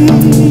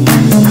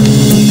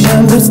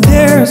 Climb the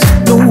stairs,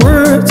 the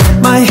words,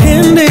 my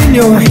hand in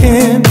your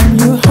hand.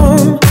 You're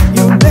home,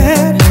 you're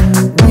bad,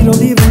 we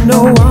don't even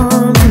know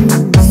our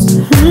names.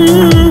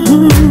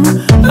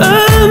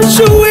 I'm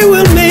sure we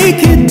will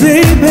make it,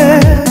 baby.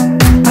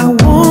 I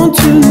want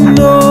to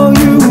know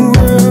you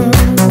well.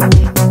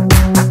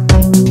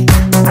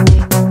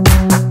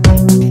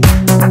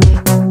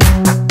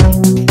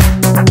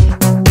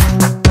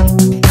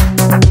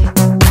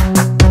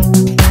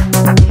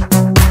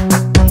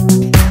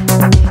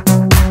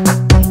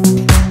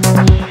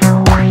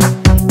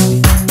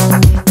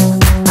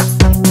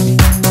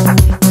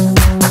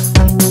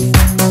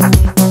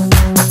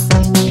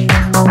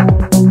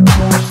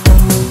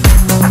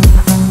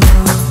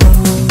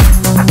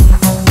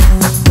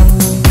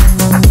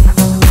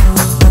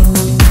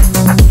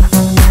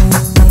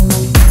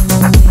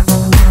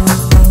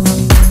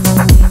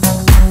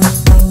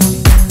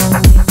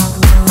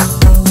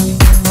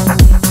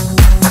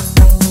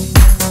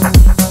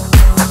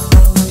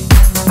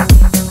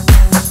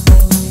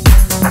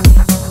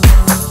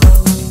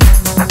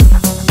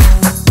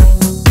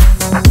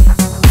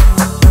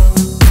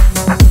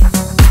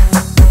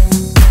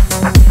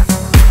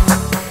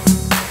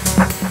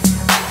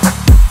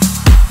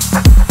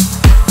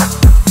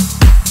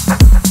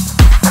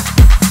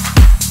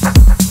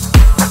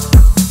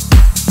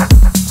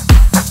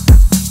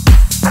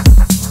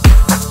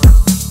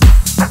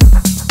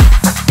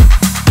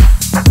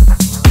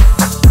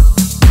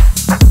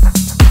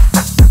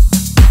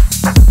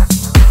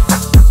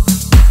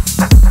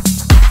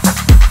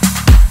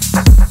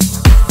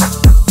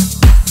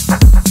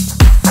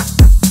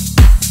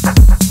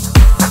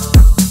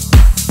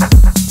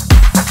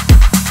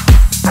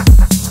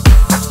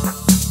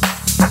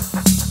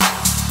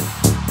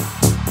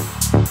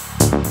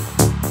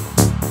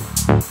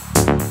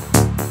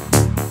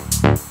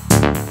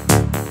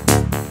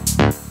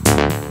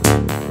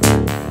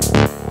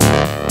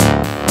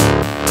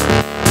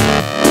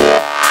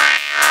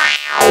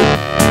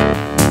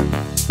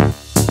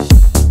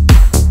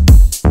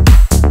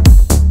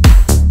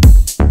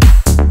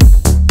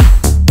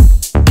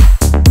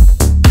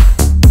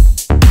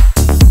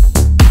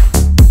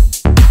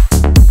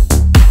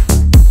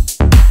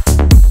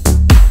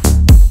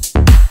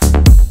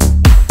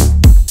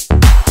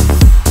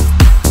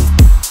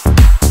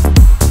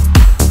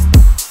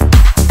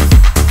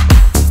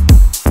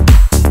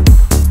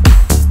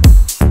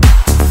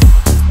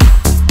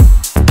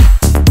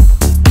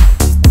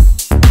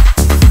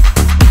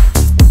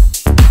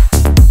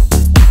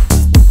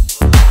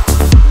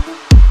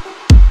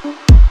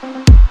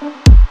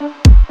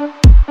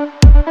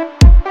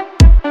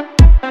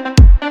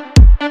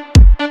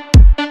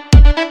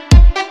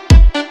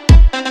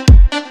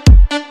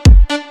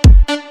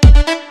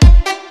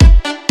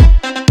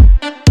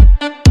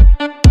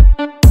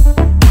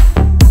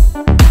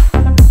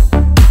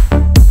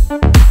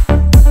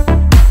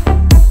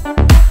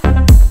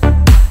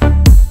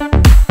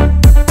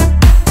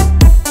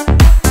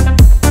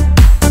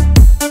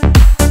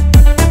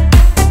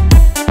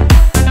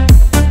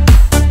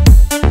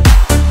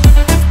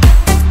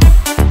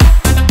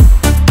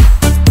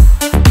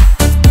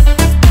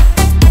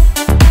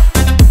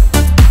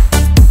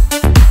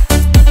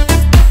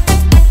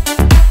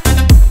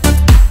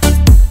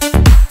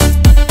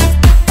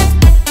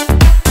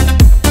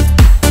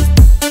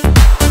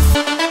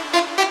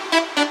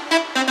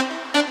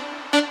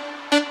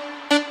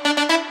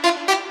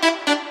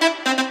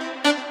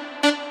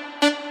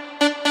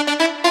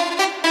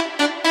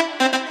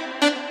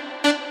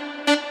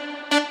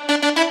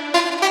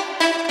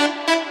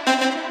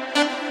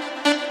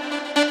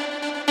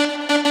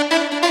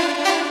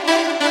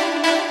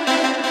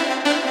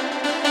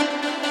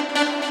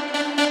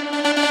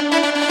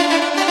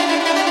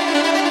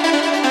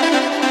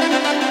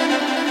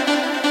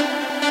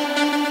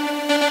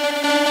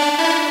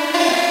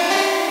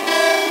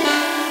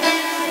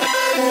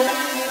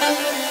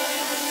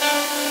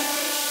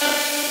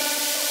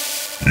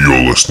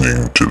 You're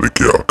listening to the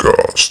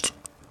Cowcast.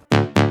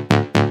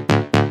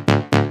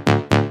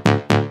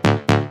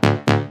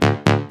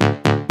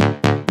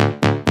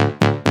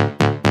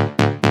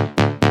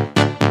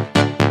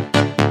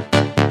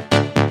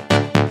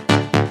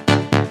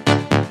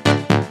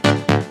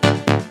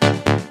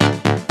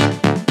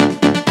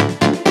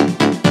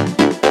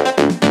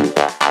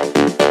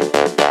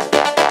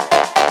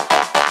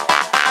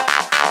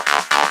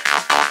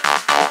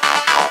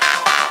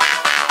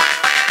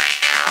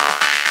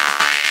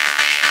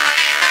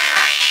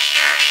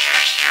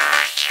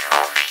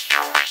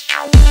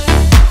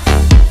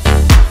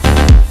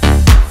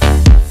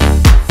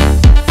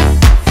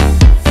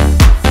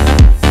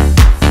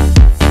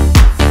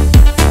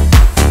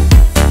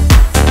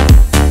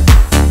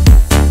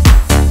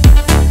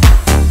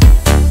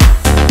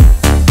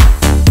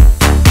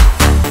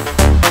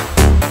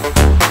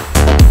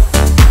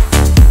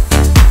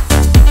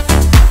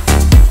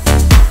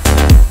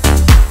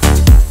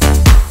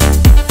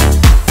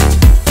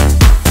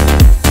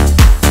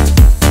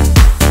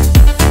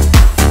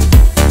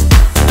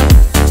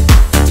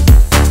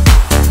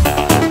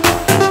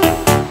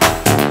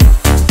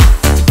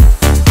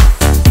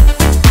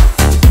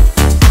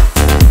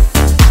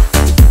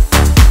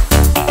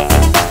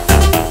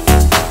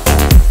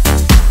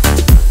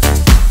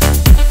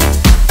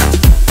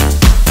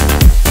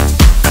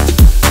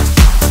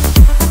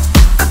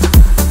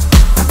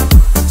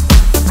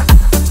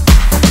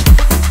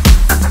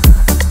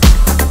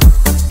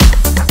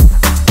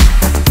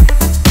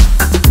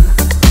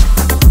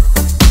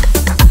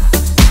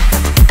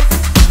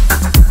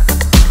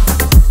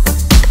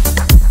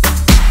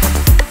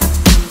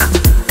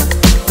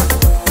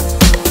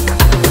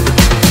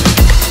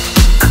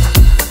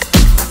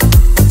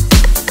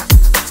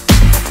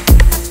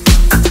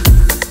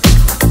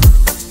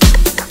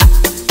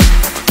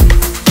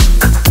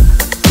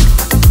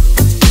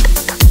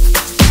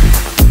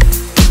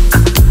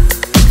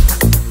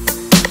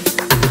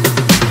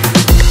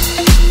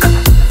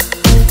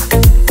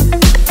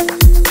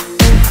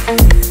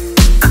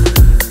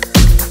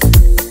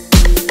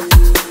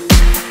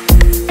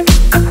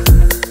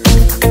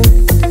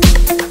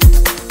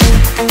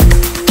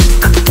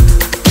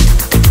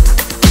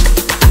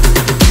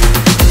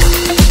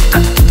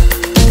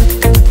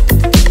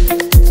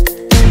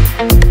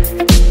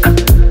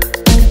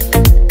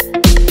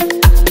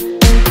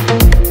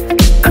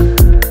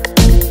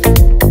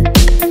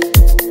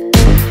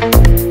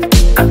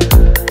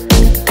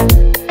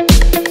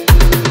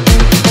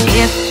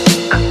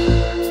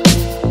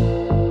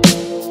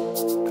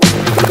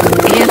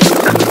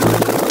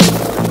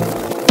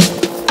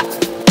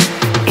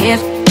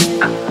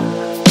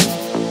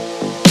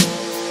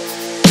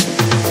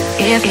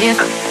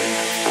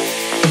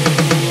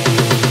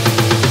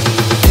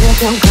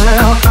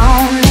 girl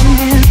only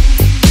knew.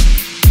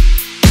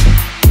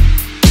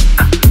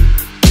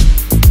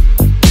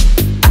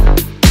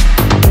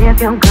 If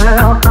your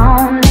girl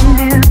only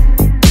knew.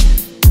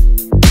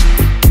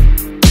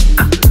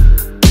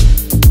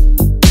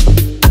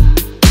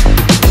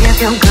 If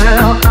your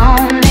girl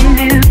only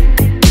knew.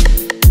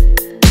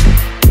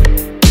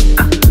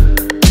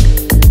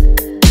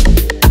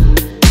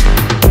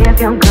 If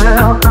your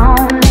girl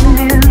only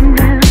knew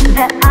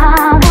that I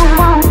would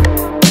want.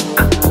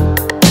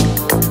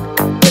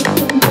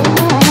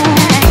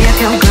 If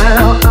your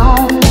girl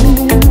only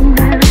knew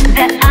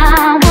that I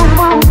would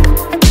want.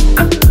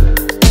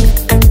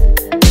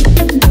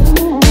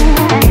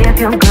 If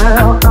your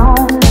girl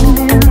only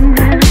knew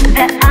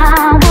that I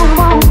would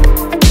want.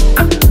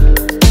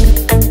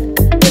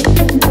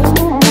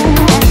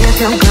 If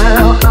your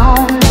girl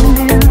only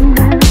knew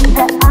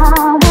that I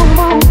would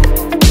want.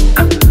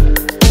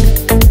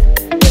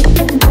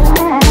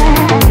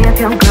 If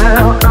your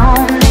girl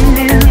only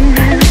knew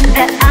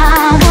that I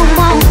would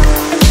want.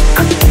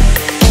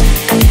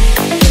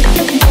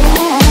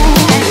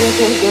 If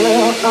your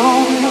girl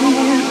only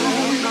knew.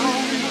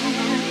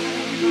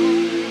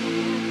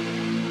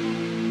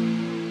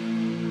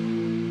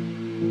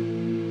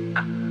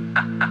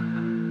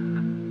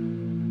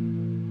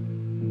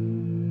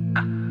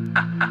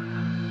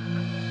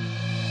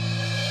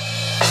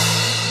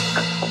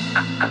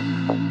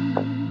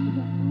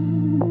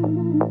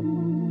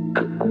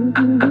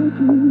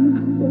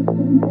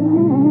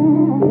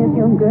 If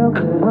your girl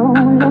could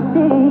only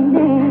see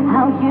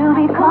how you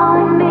be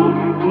calling me,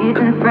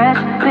 getting fresh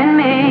with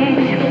me.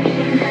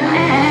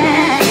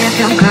 If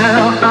your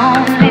girl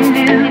only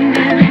knew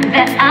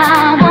that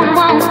I would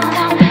want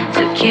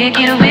to kick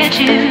it with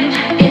you.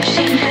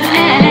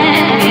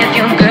 If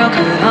your girl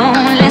could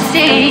only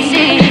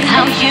see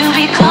how you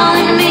be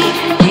calling me,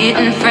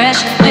 getting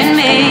fresh with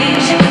me.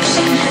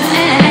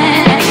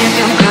 If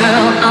your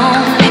girl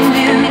only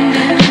knew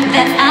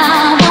that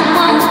I would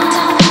want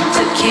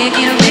to kick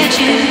it with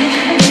you.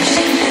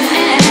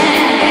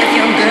 If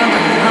your girl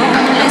could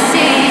only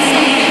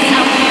see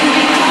how you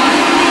be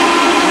calling me,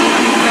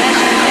 getting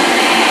fresh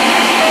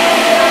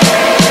with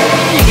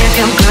me. If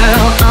your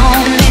girl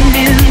only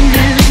knew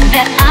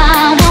that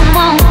I would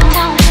want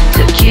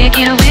to kick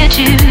it with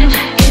you.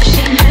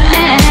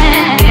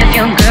 If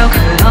your girl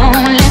could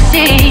only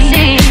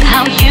see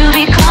how you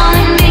be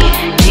calling me,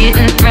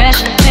 getting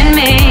fresh with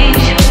me.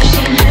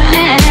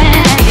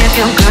 If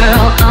your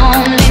girl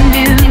only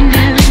knew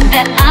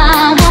that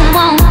I would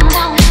want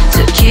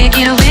to kick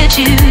it with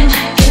you.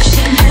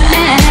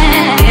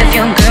 If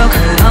your girl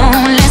could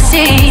only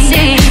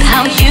see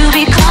how you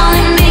be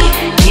calling me,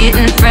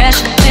 getting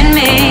fresh with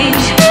me.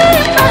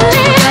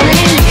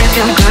 If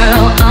your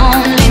girl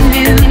only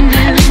knew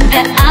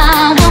that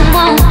I would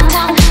want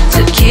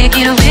to kick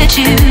it with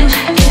you.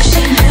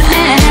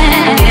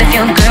 If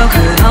your girl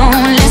could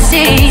only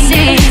see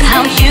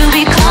how you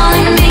be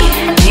calling me,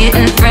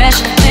 getting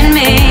fresh with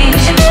me.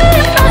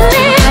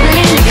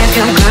 If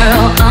your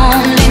girl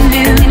only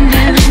knew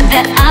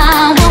that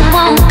I would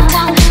want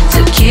to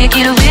kick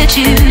it with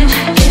you.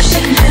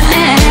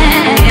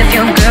 If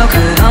your girl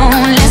could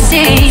only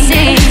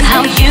see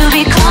how you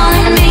be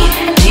calling me,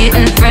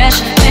 getting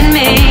fresh with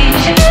me.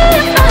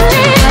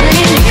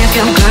 If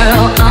your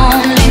girl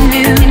only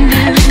knew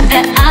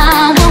that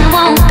I would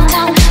want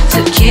to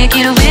kick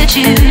it with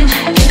you.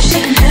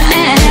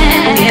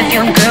 If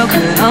your girl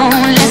could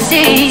only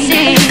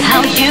see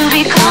how you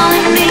be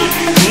calling me,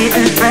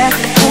 getting fresh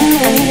with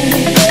me.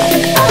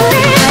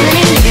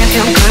 If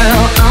your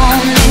girl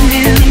only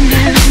knew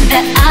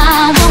that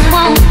I would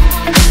want.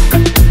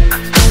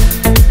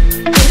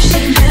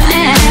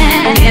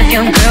 If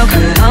your girl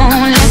could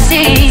only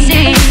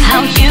see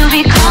how you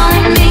be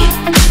calling me.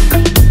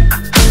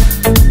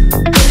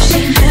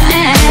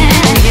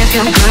 If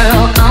your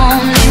girl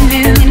only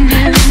knew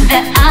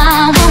that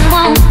I would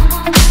want.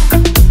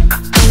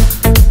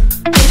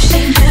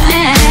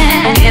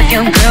 If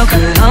your girl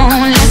could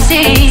only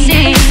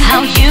see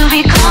how you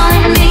be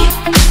calling me.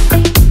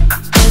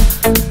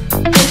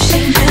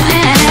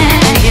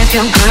 If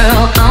your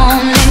girl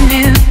only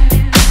knew.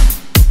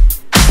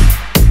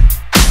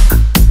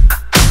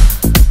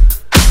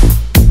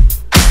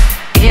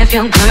 If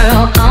your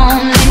girl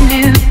only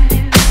knew.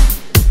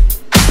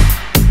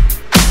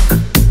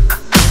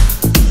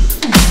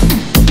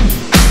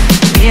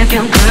 If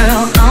your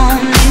girl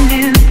only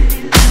knew.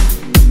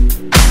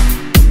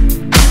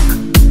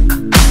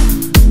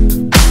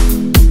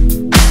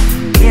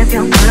 If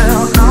your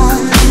girl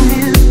only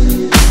knew.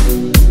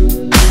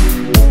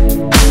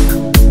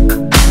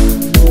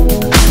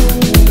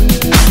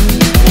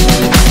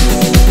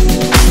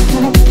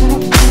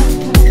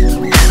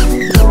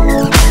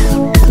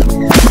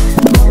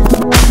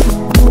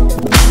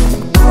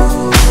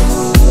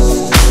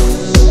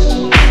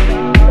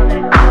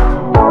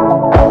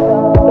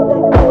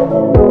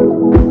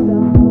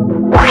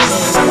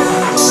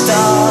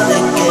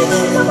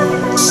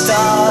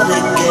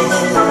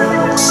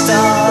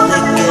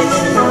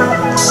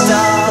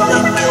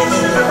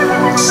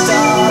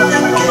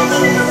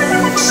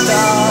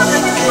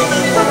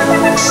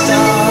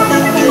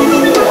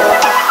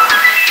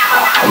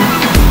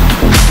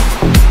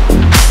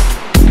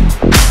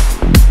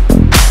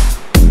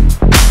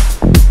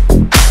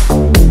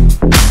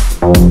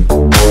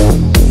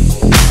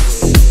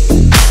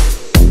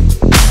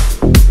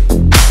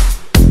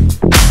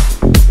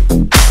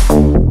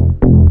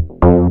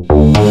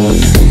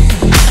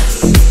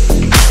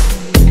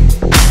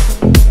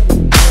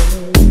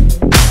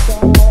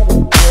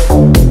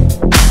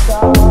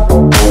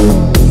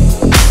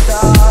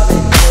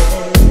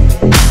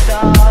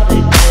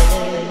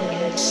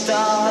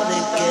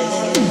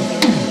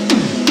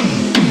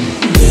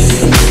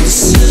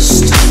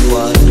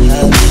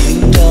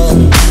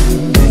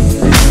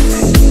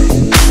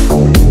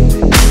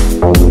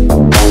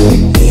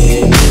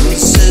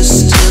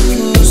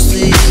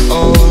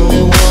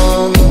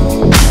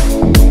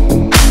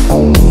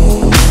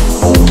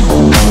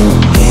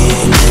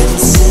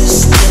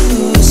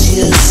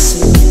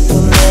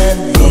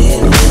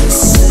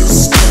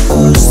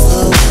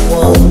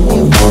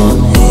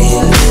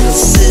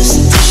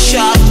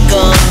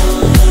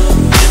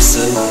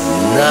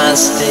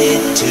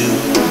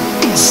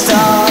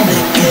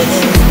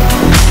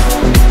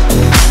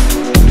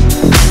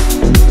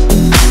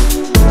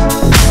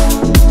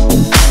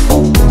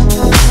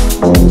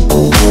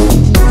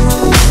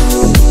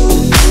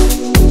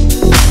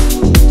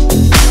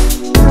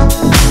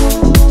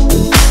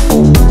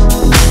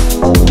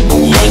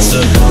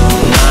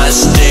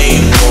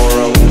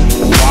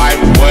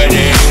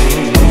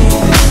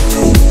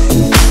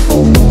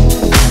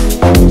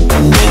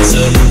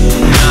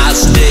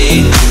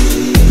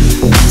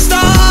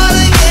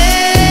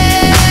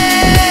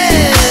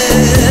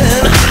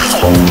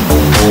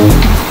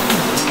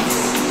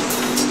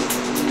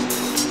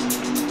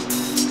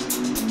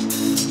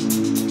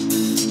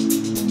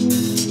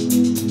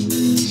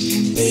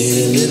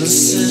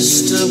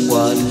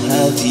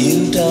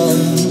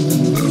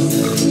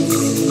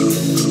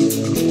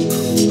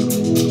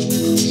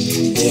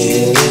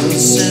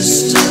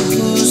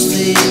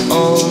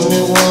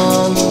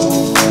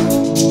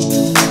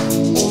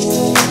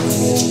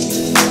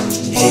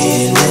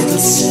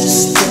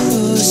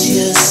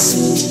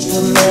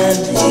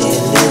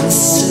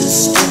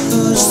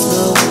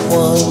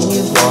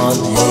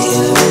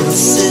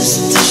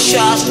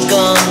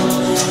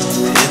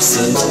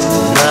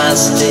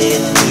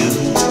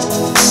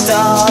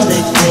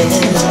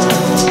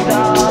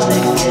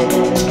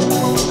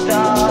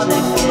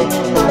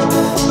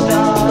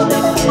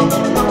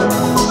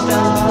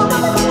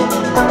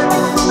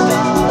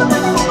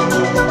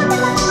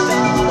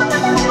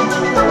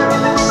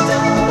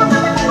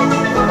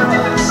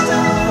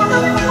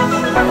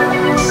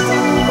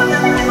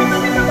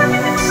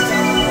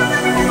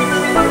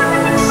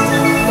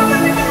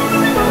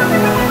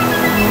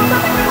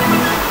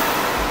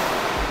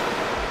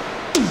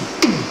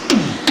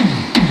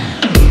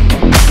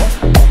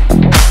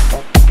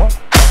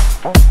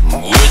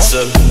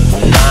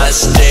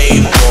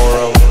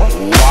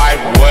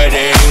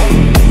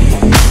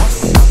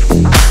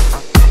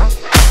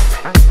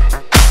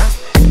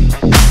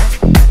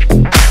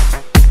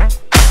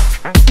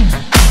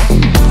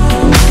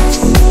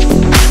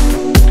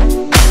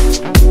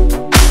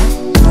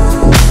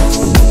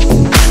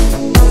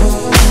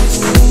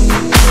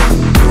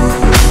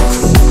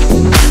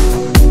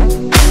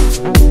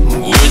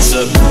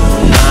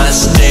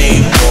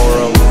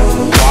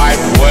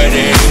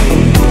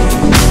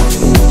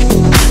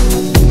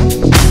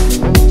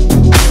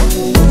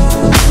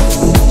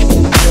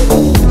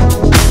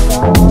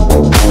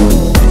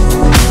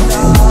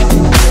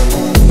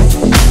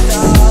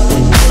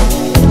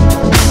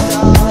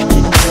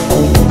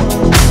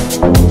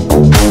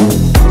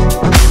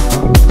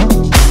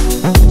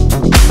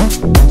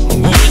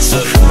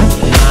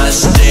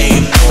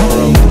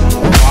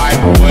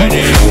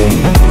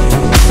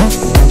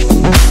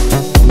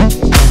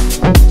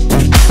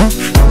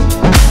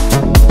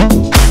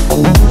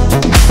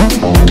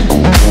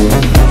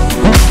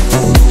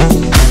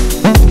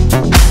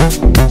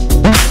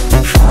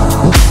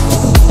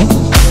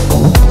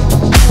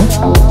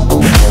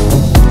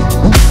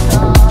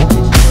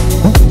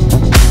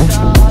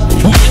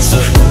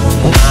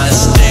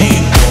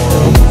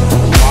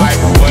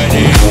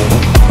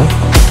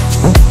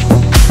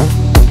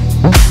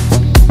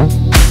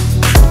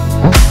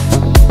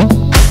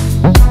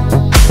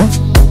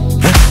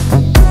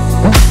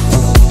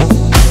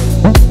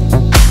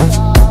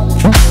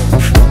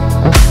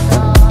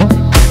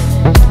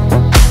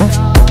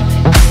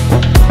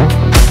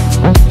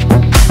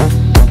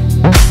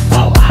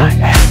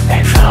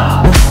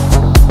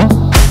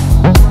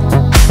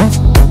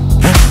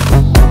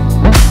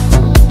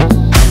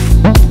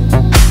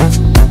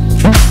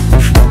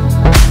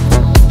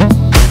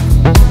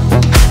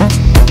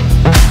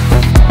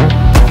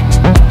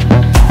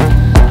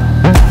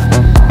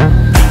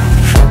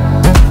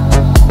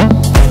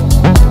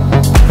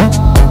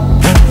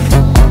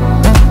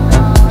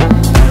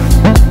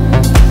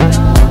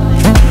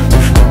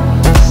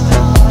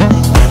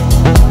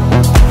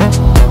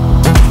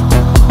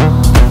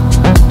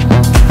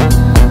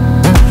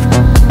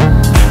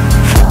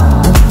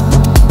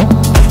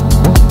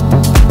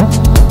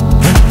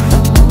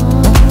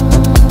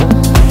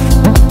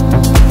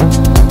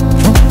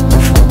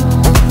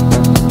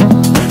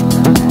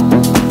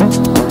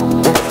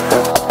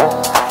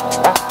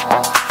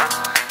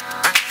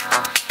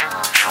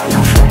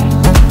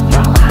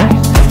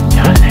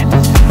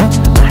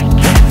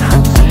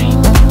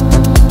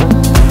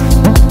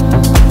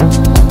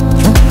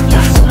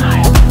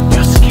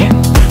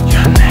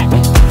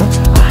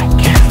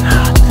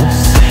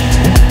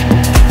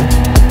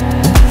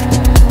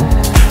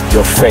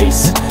 Your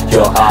face,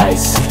 your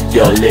eyes,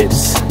 your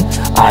lips,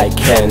 I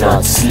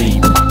cannot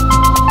sleep.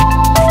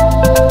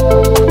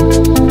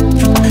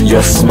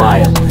 Your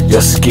smile,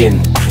 your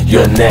skin,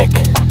 your neck,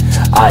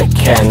 I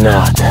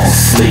cannot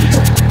sleep.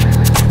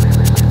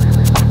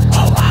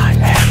 Oh, I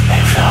am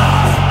in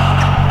love.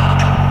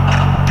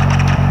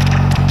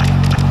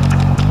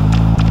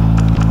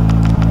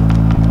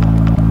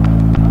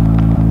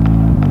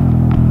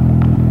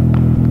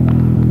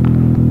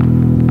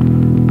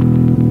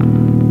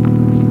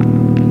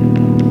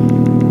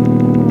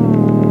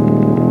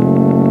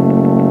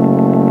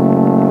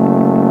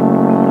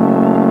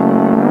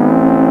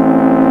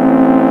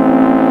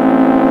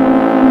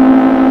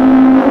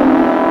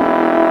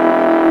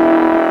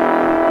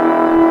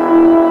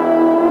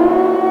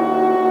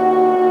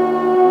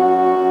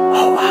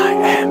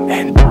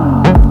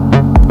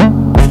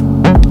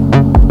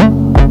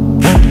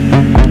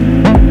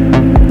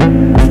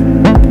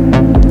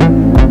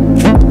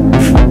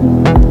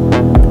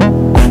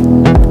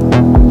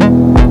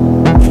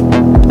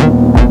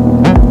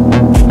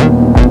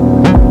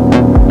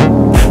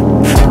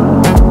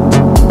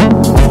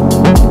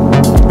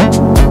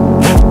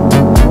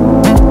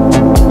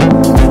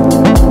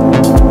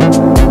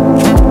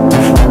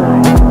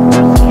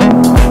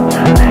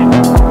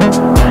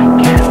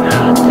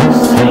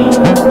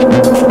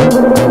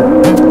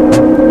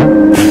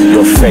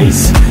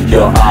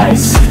 Your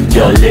eyes,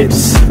 your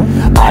lips,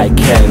 I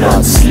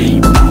cannot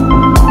sleep.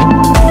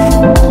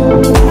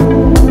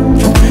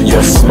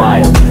 Your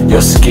smile,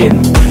 your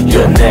skin,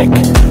 your neck,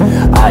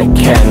 I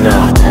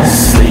cannot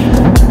sleep.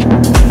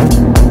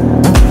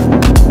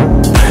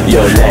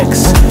 Your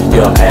legs,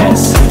 your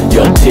ass,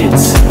 your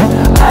tits,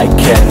 I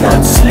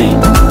cannot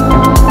sleep.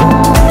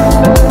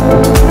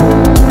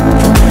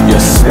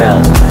 Your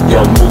smell,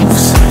 your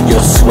moves,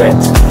 your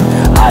sweat,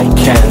 I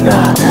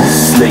cannot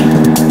sleep.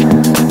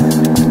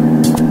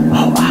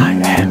 Oh, I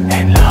am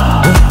in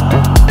love.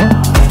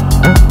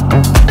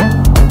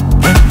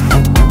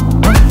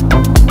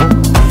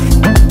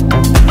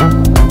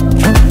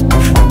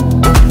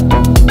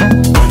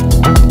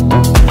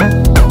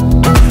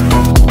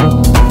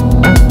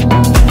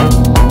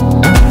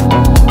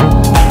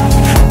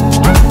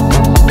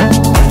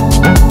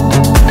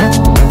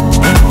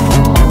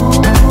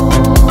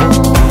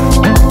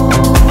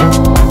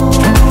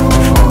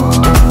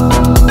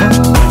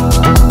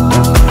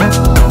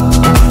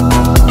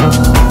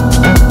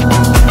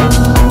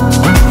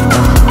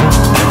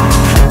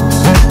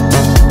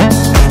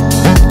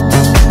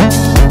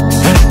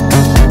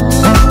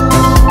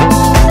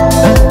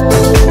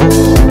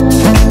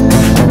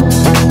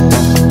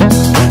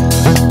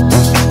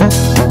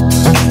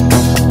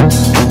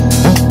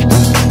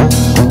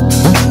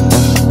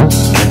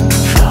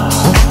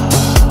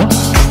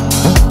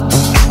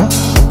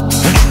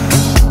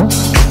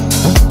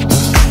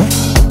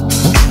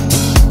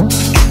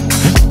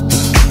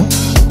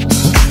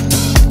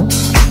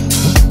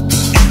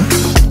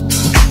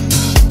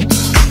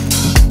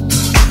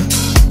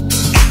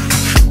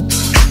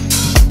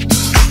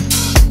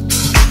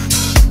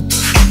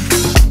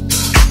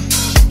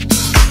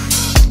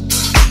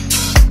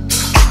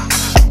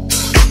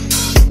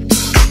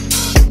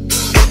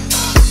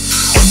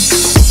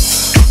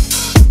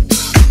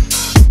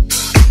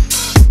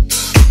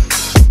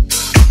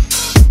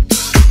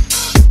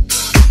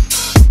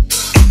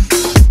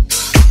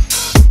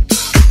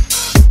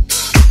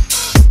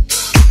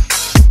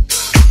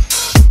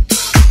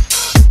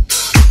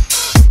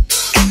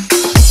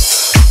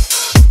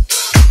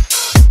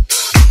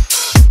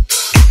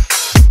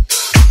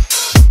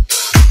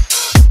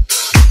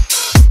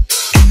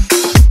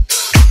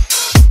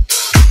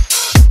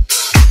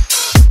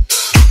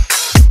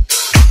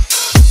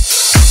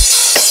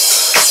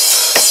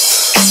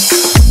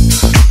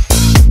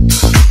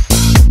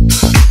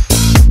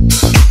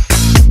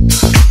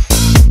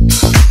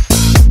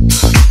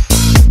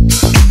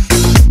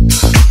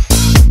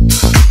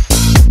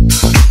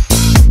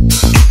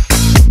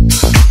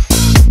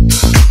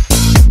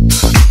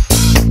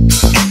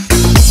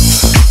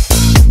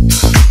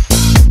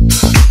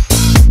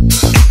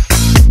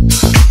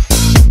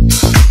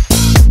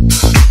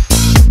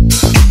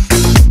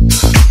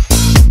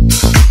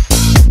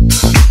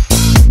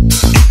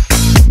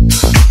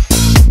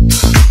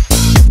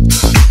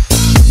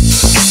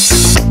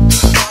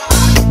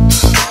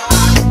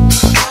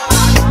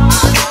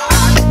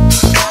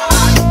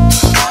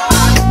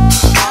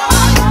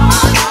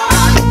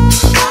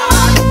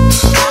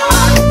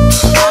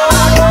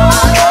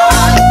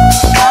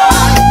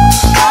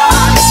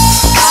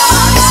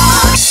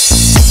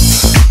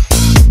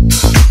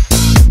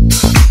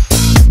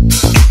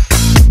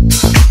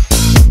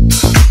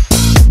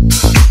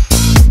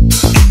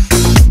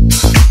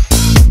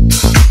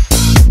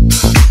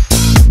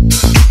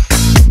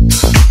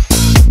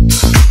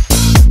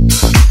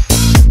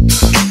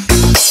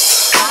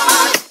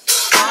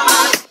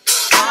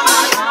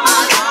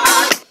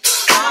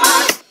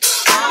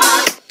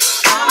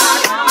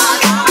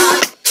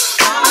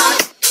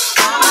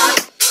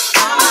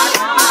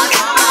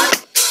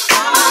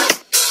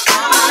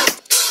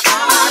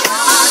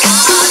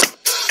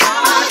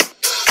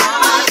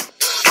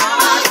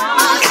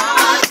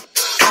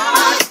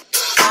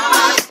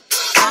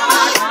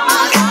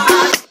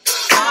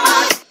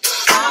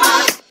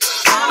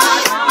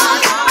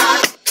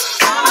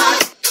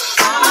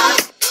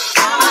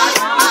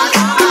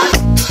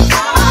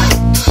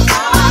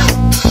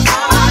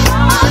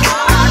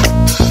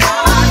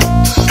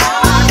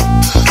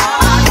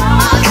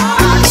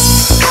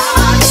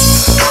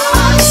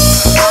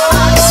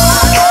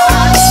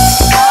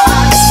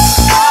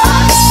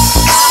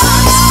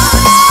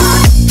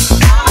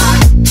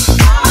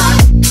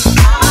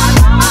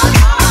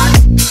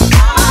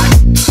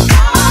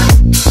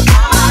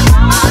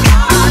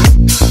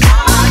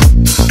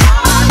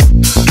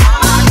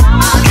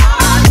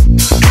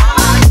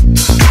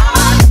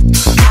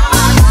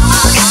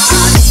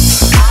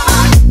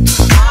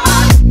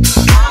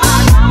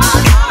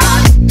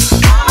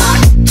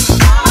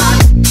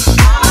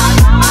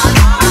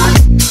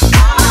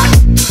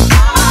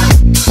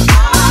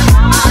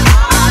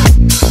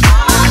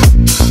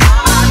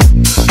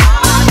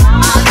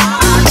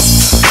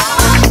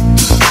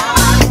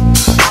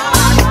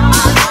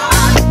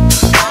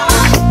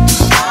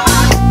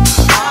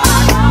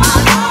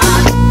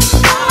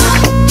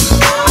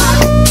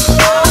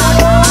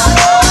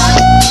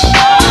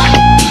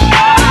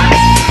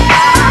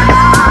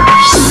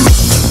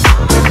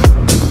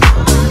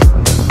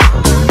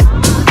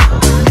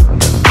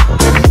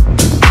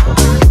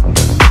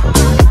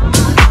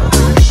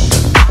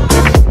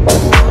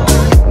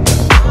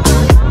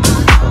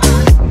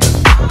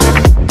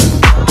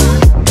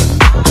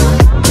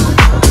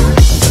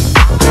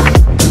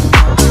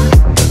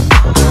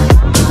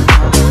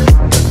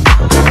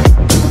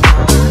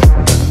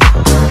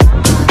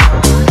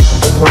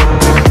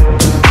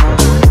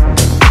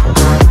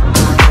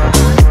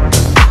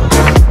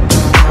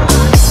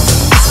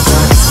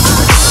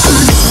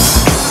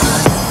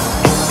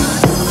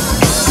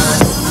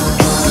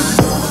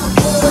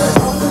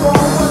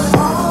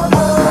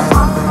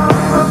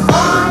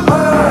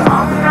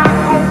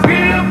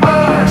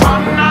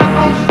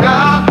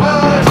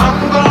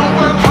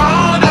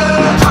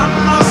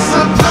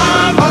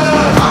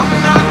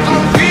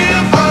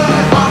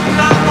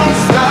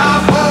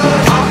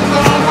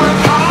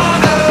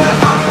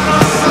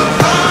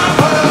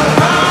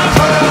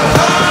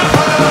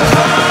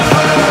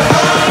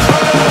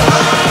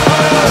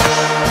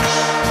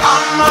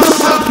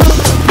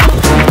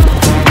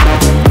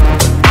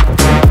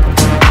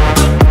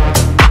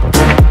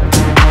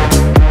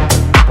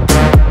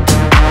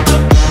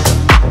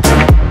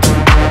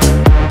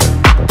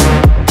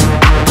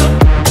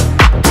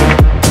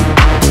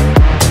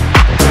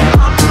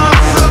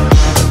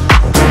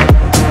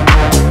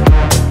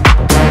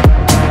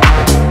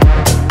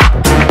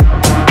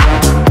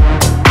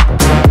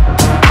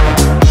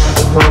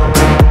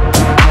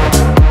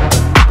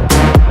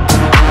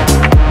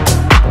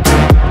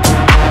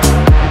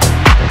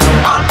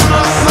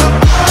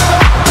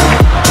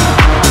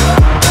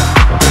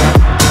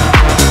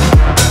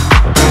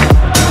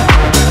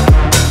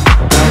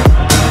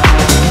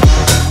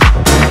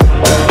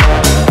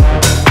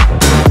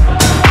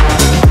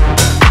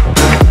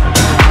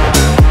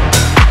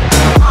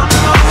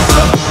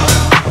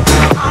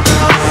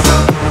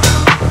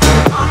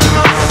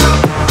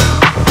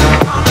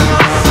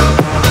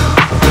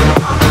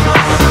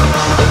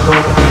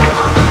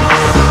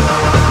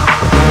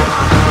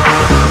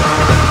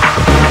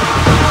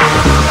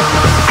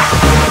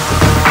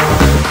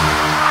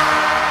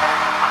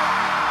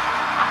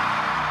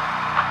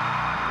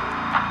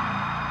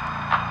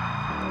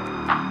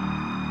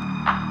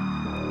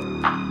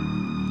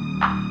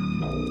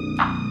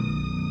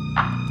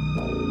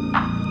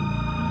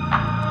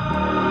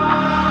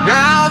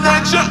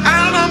 that you're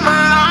out of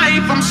my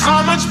life, I'm so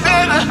much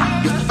better.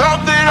 You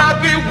thought that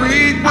I'd be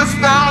weak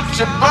without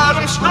you, but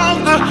I'm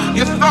stronger.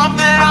 You thought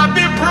that I'd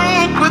be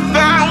broke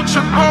without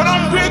you, but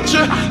I'm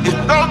richer. You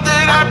thought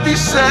that I'd be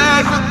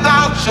sad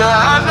without you,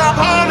 I know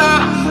harder.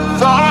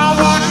 Thought I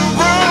wouldn't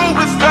grow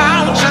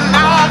without you,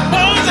 now I'm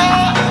older.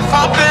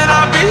 Thought that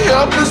I'd be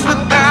helpless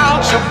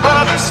without you,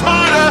 but I'm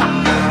smarter.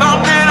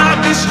 Thought that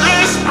I'd be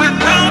stressed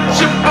without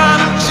you, but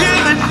I'm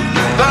chilling.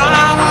 Thought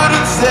I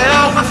wouldn't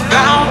tell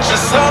without you,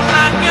 so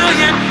not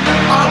million.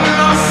 I'm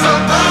not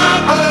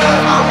survivor,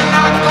 I'm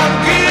not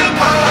gonna give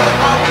up,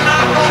 I'm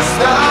not gonna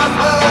stop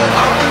her.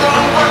 I'm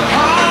gonna work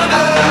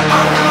harder,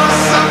 I'm not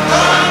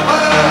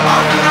survivor,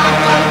 I'm not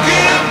gonna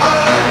give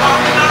up,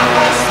 I'm not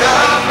gonna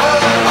stop her.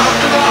 I'm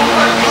gonna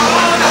work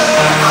harder,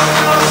 I'm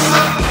not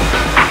survivor.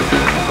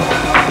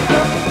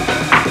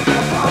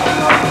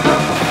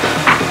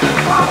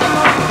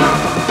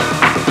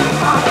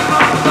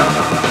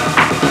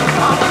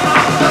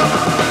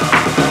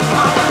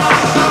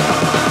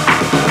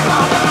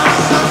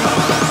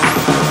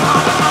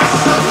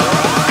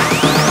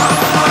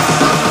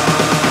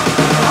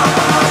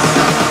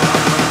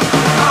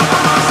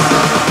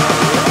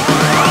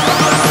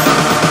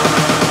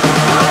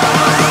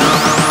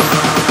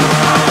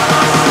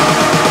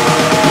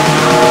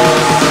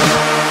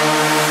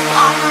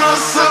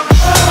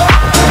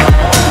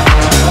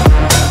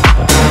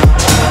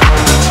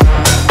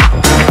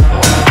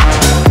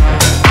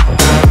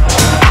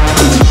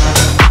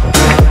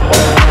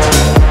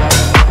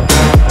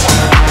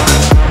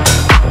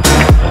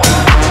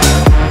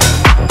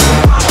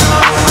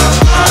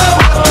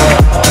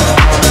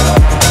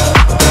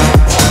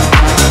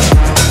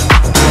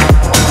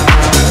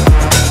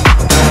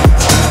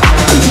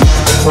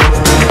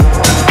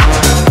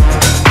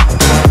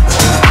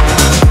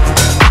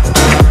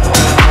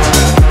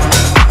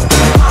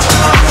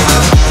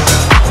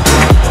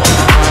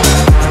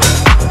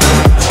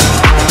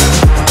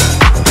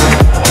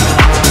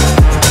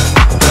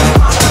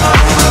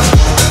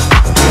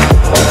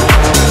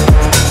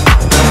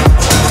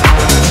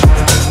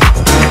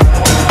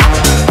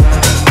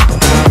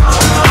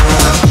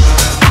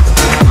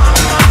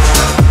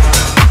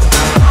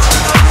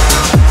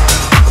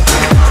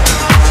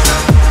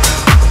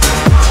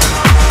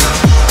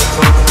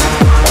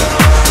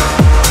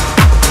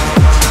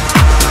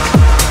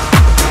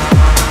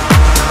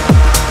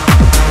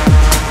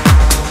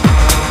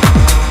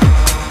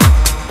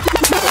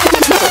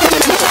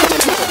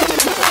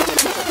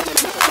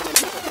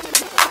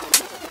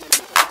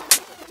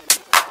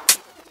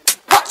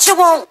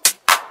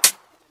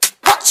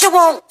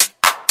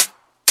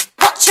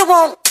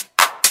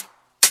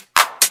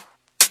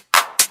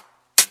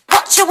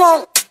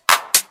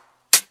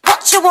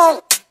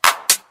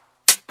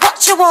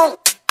 What you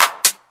want?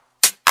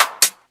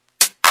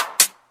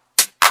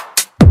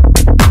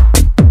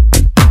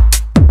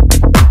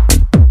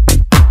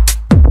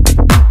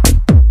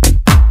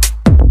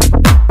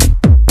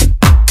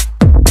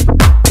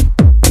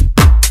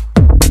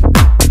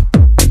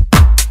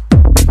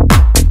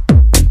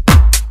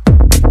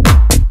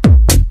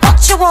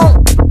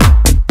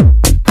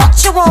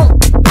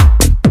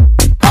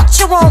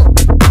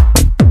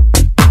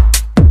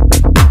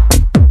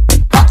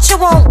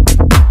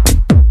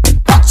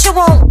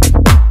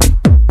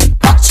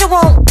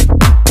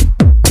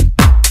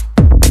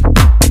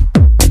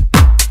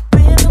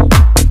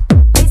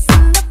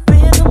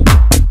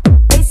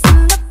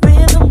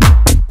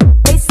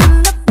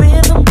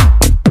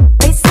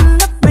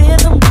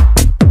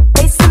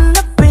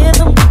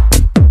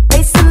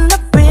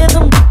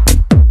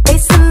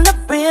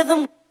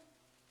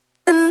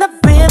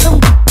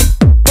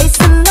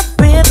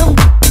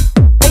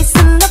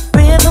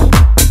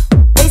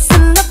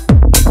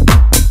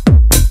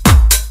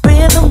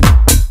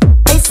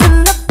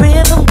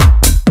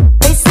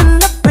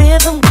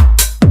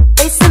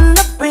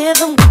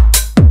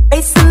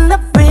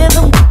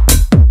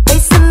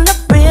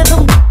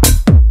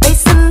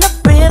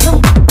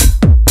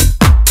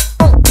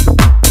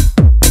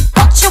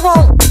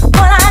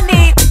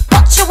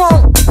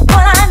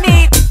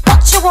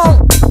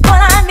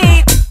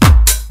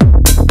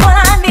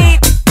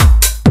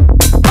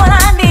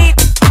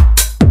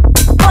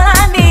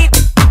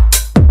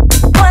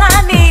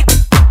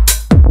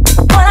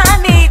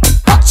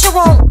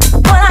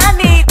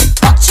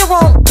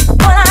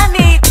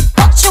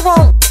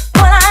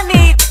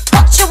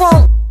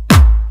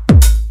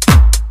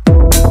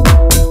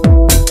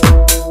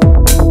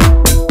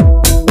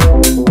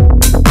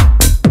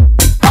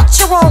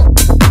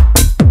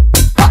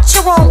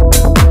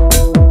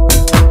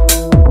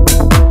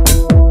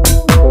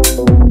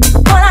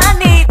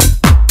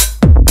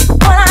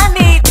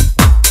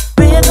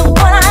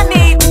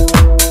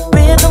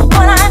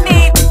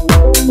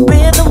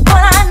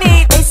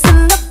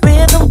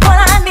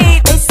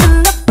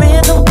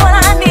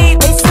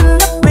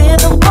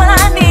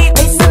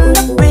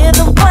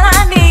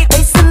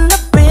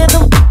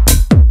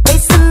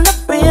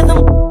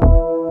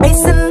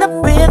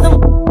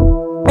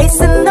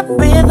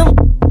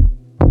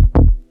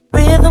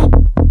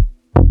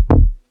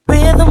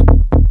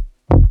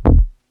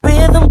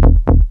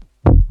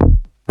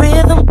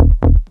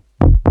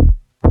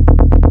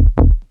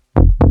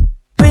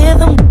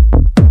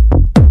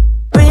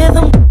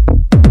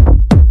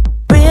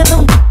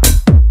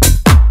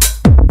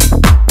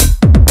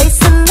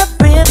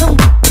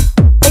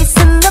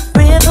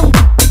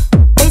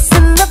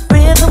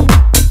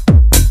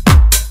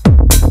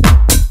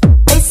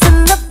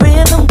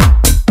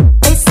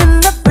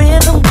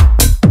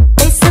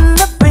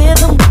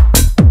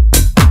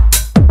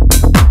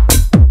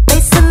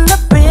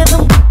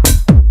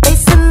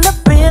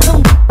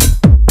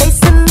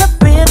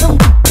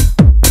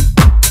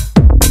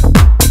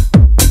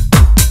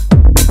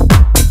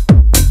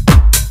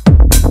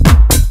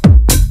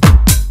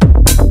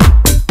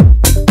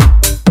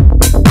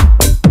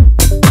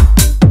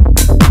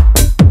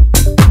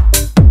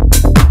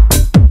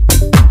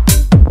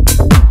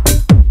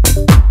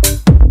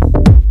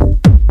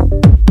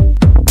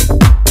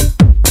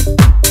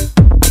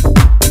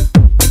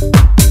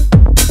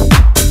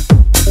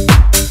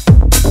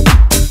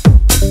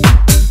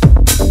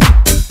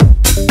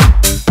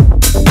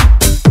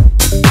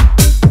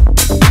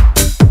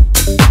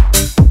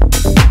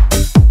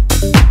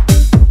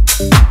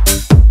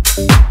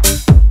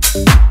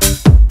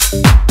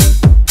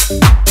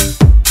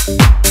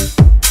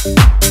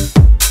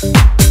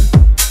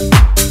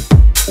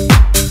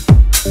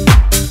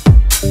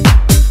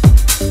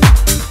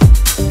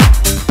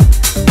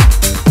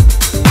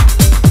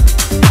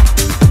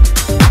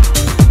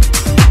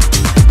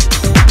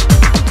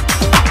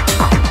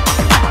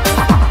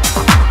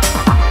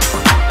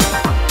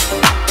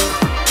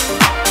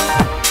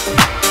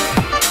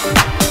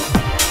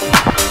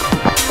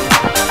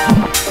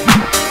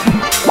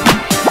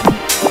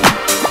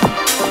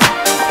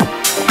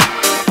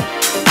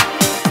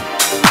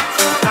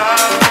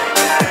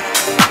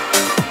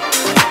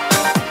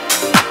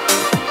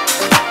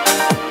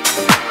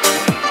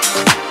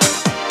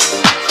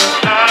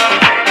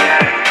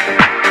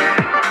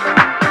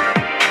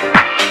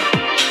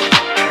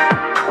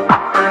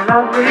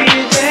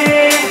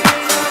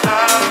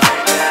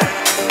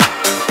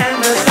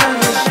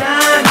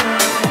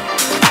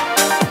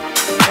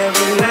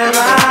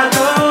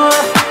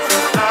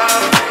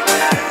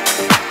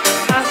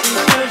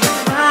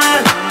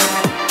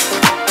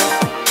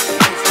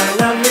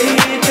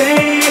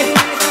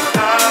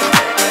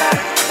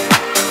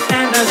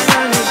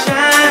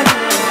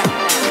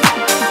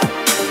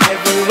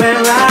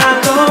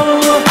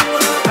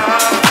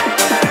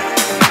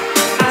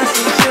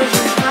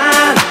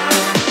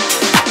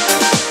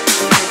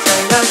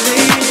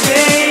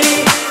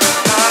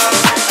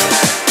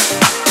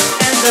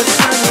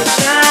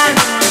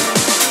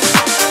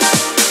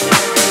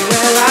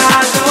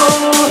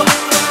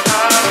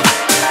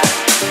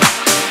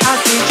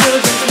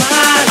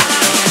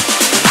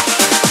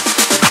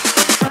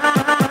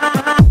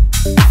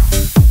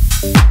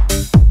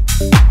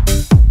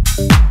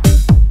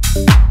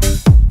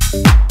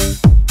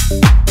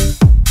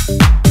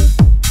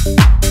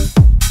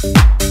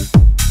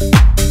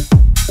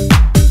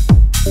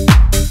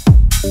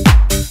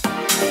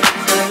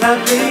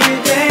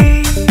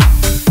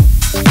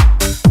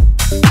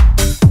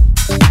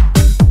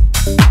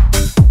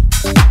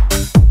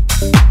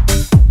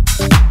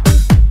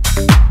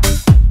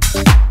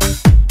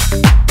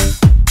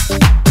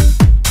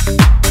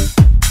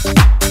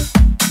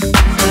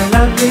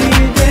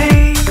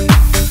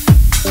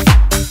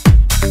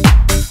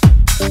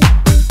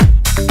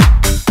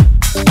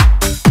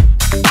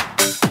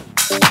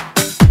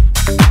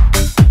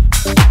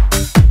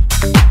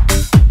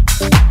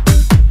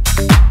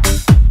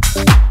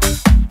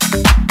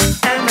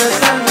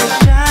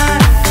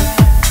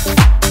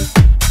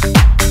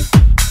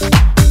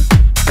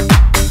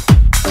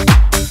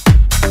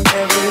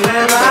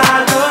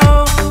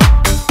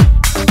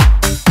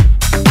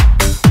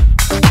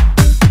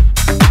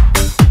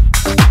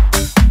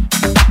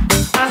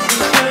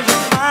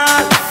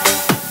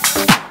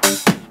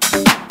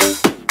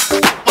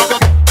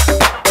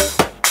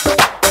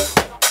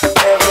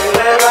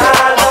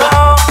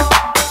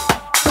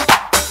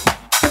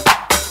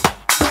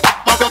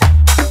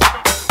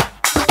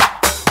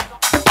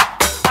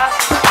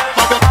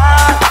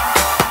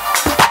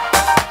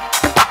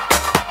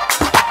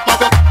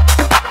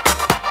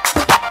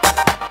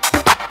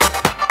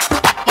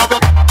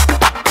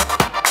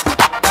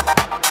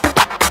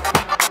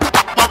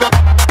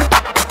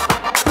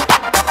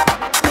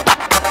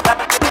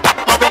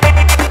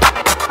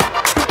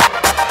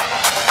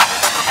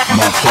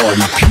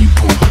 party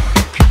people,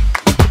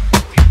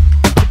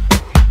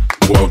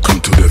 welcome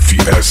to the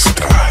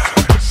fiesta.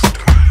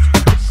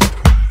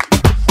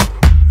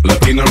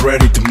 Latina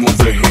ready to move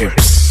their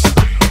hips,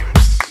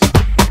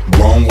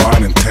 blonde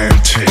wine and tan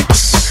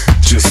chicks,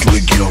 just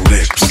lick your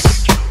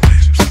lips.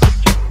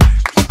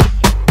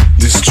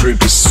 This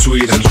trip is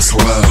sweet and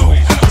slow.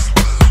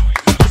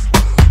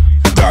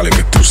 Dale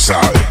que tú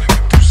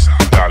sabes.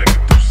 Dale que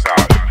tú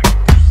sabes.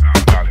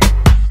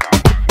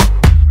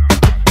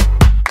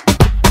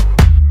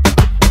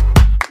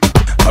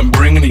 I'm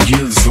bringing to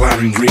you this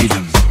Latin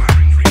rhythm,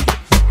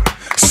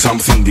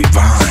 something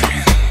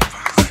divine.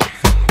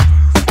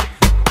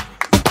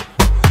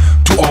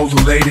 To all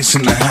the ladies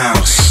in the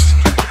house,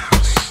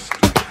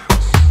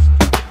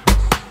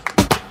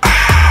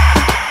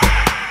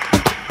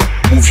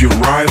 move your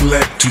right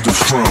leg to the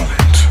front,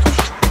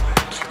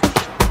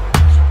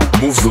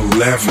 move the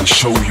left and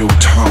show your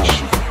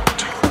tone.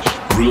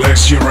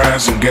 Relax your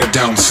eyes and get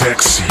down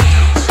sexy.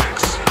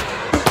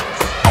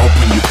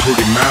 Open your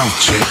pretty mouth,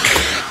 chick.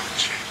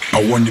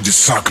 I want you to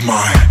suck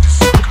mine.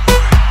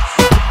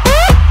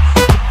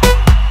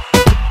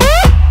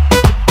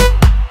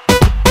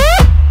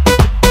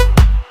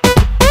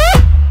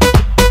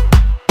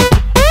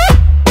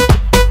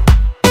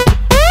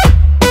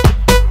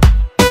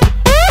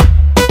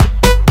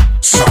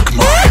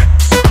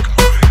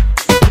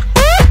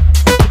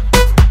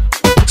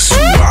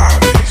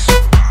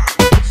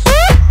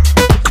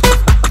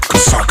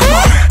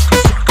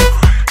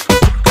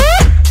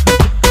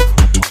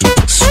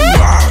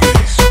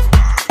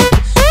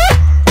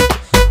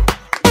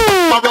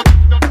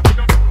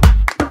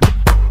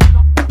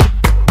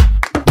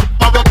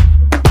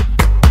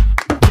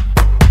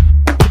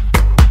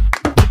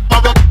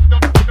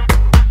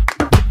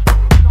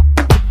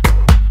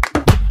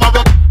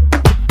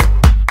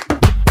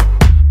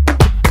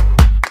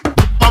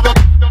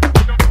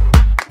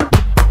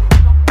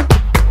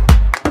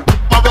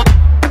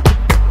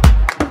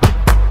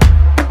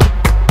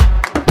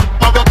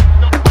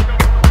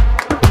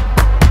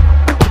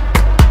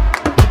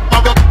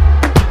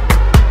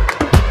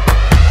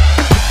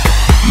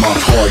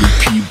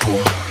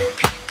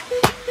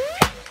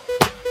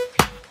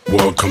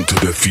 Welcome to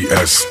the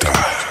fiesta.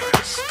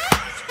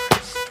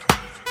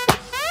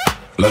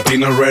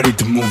 Latina ready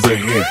to move their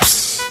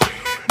hips,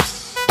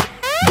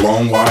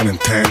 blonde wine and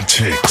tan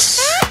chicks,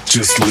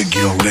 just lick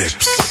your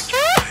lips.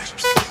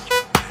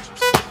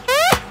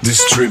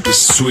 This trip is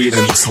sweet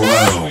and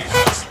slow.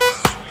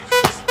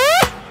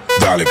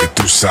 Dale que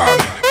tú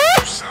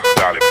sabes.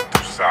 Dale que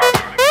tú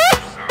sabes.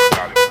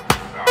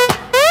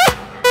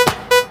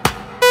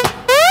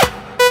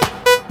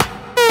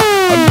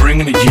 I'm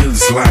bringing to you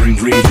this Latin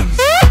rhythm,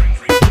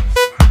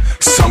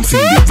 something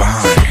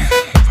divine.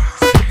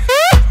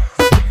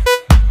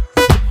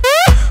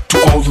 To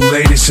all the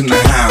ladies in the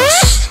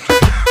house,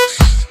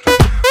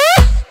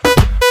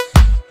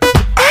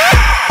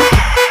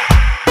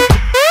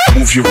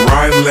 move your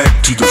right leg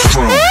to the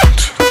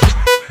front,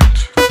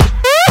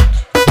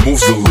 move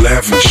the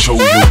left and show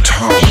your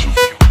tone.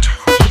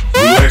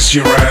 Relax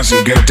your eyes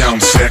and get down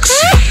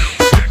sexy.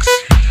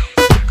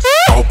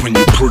 Open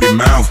your pretty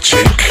mouth,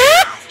 chick.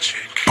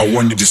 I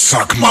want you to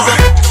suck mine.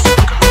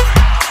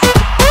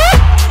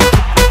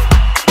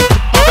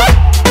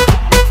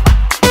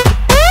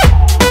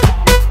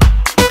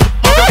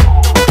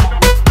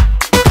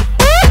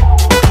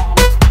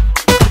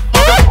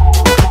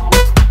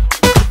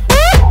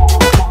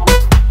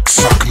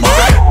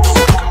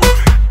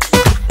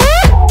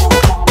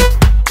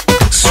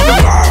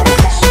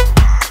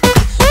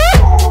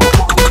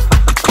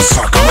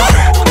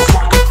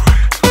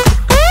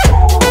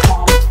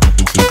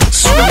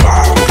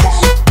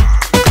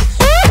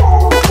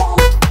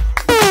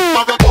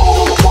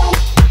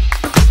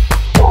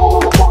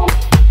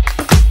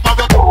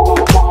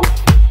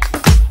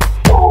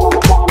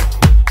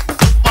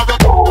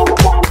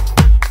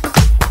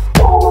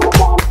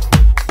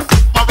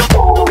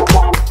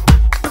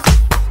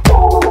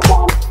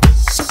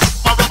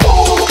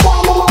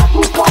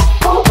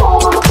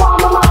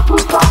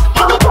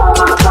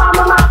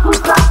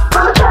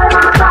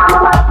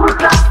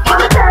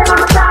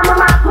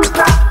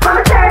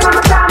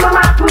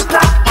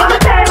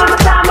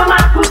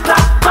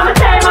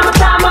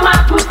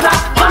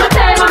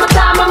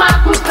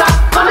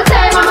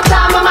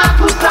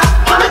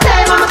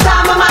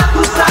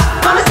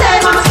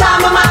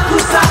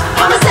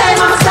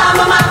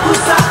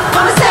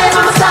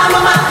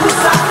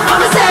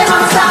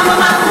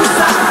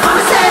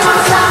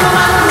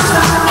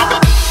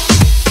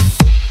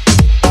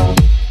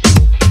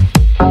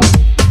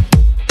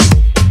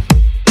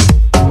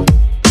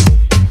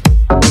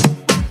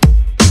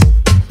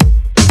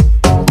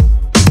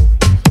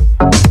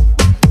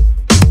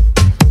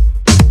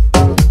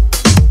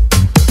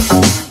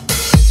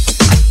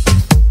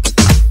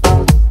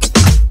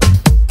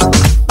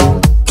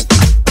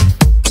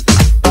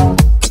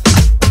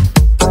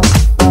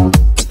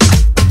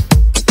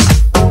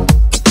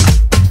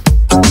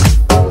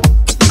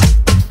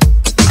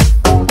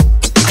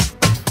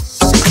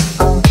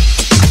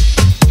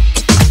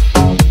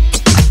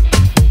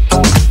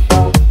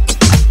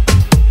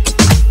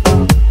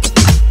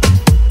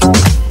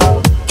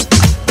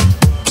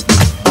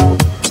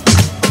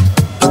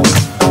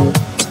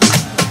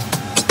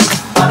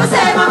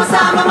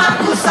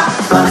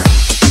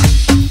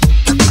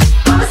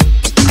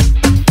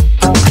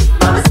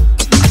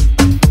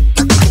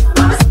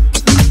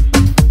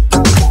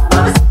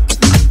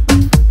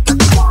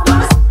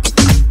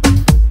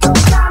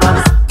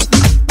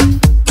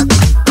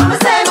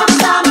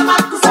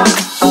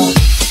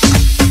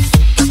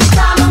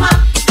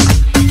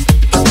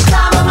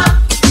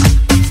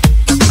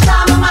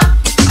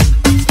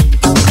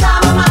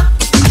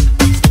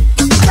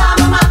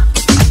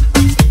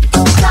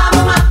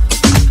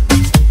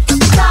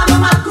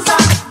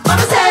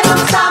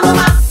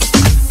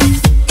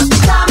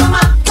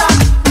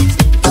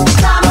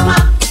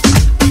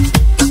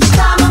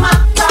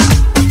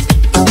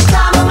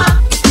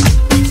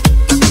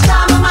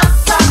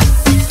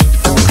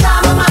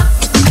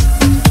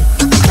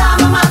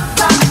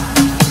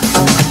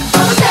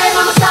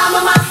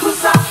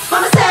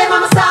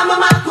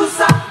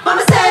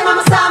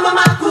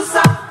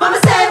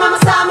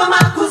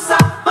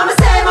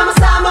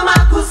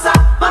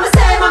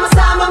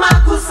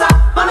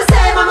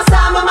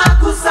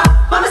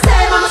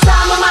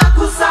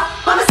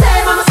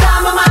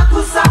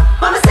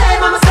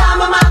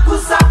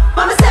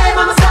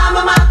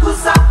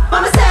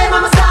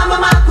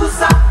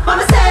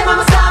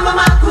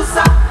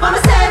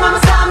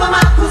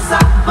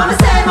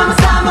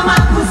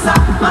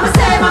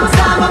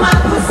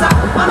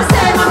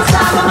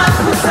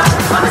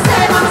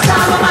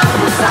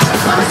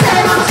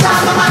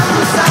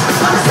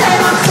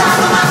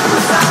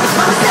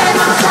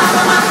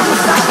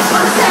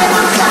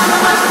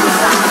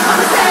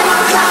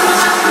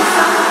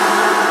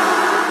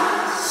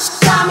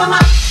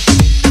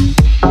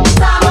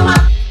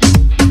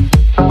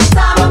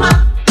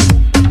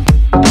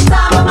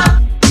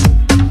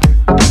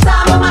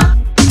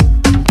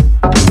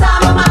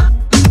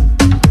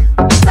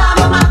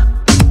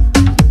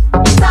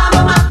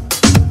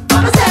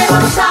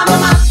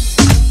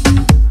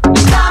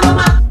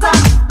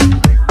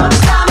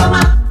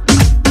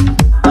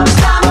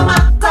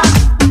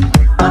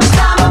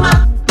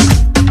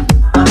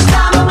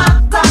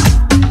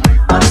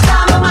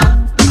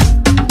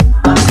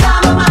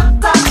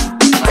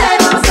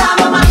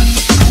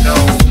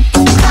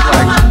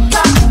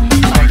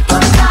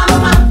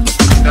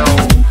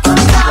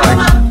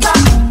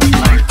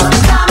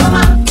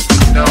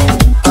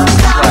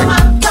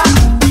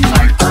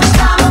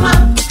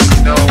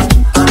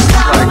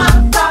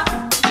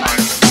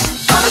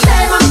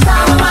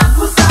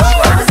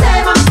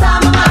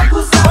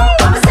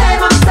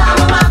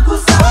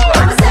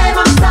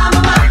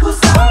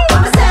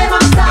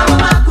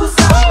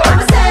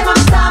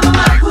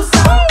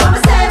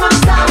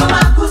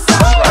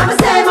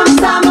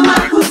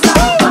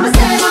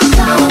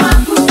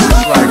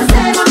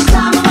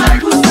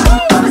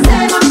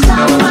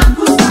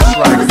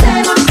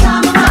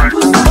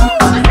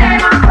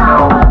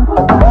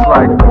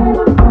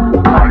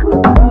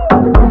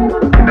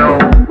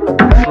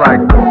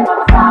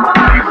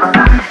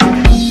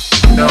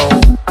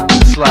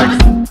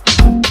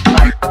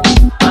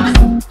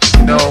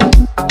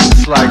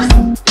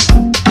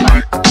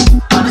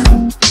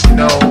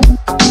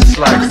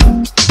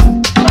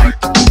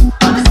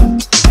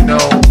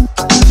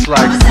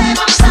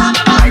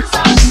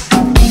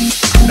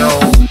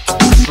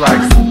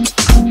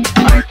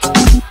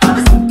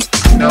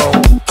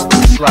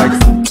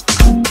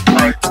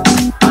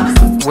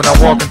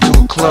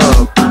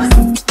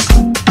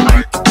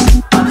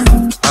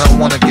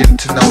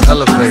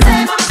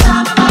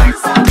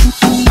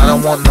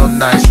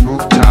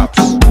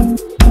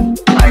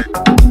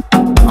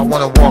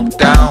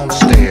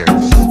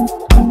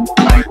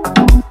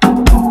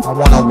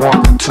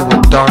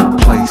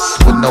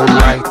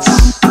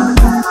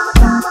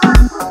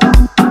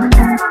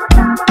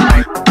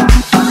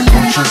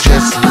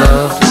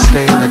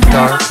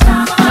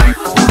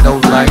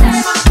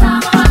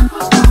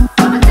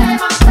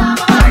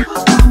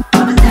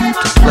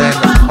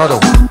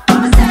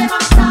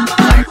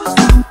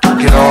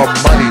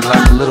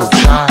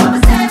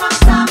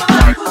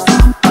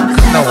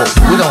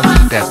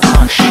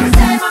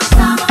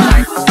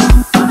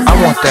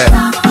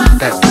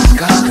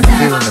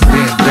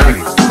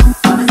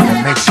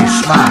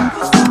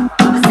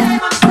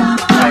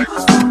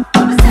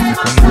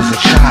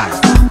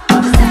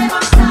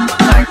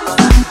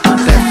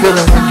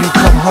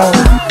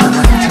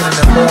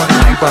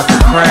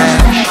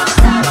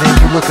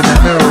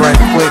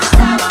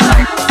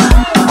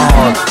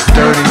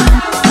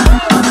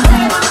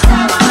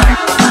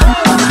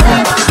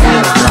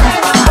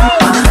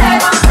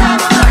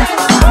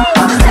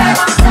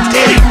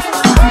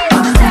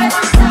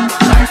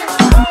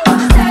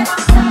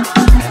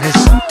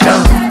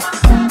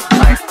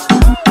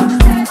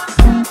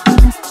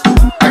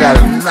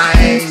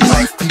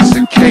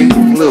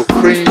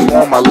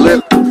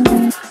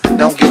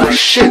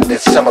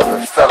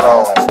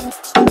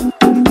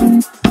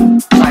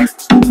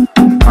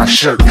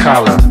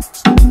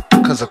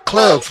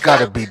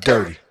 Gotta be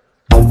dirty.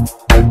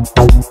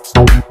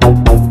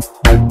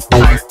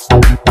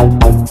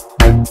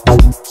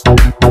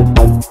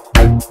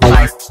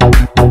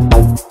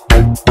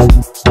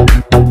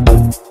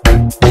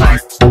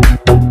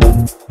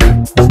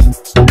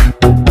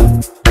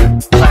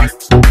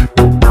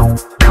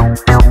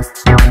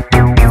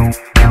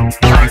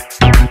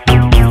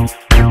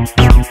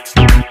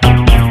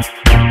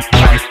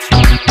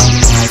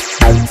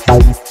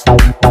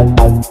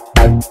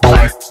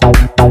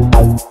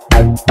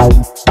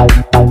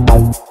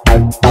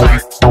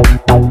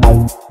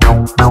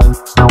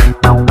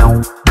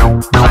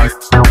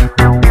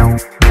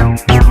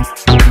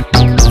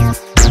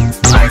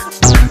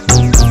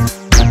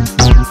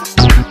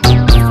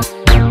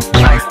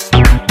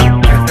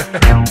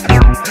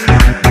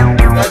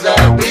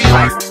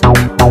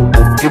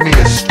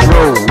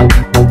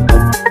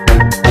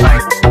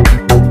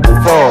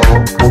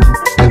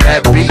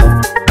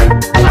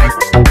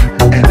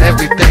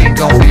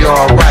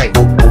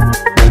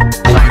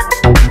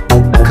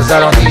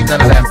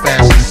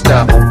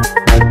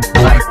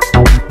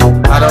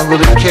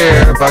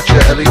 About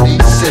your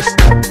LED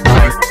system.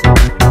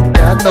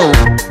 Yeah, I know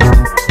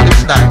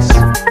it's nice,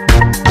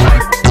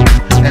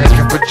 and it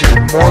can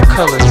project more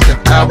colors than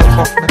Albert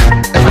Hoffman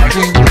ever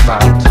dreamed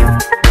about.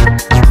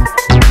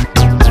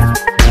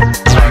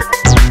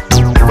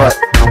 But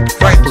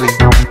frankly,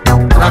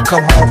 when I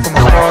come home from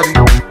a party,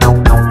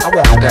 I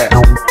want that.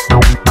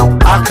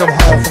 I come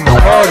home from a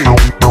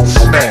party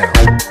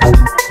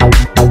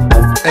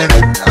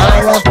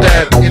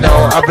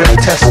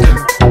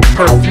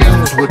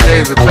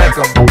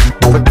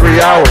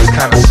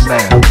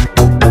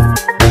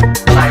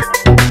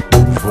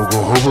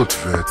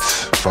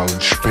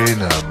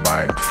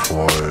dynamite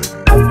for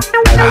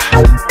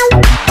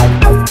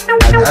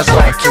that's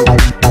all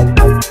too.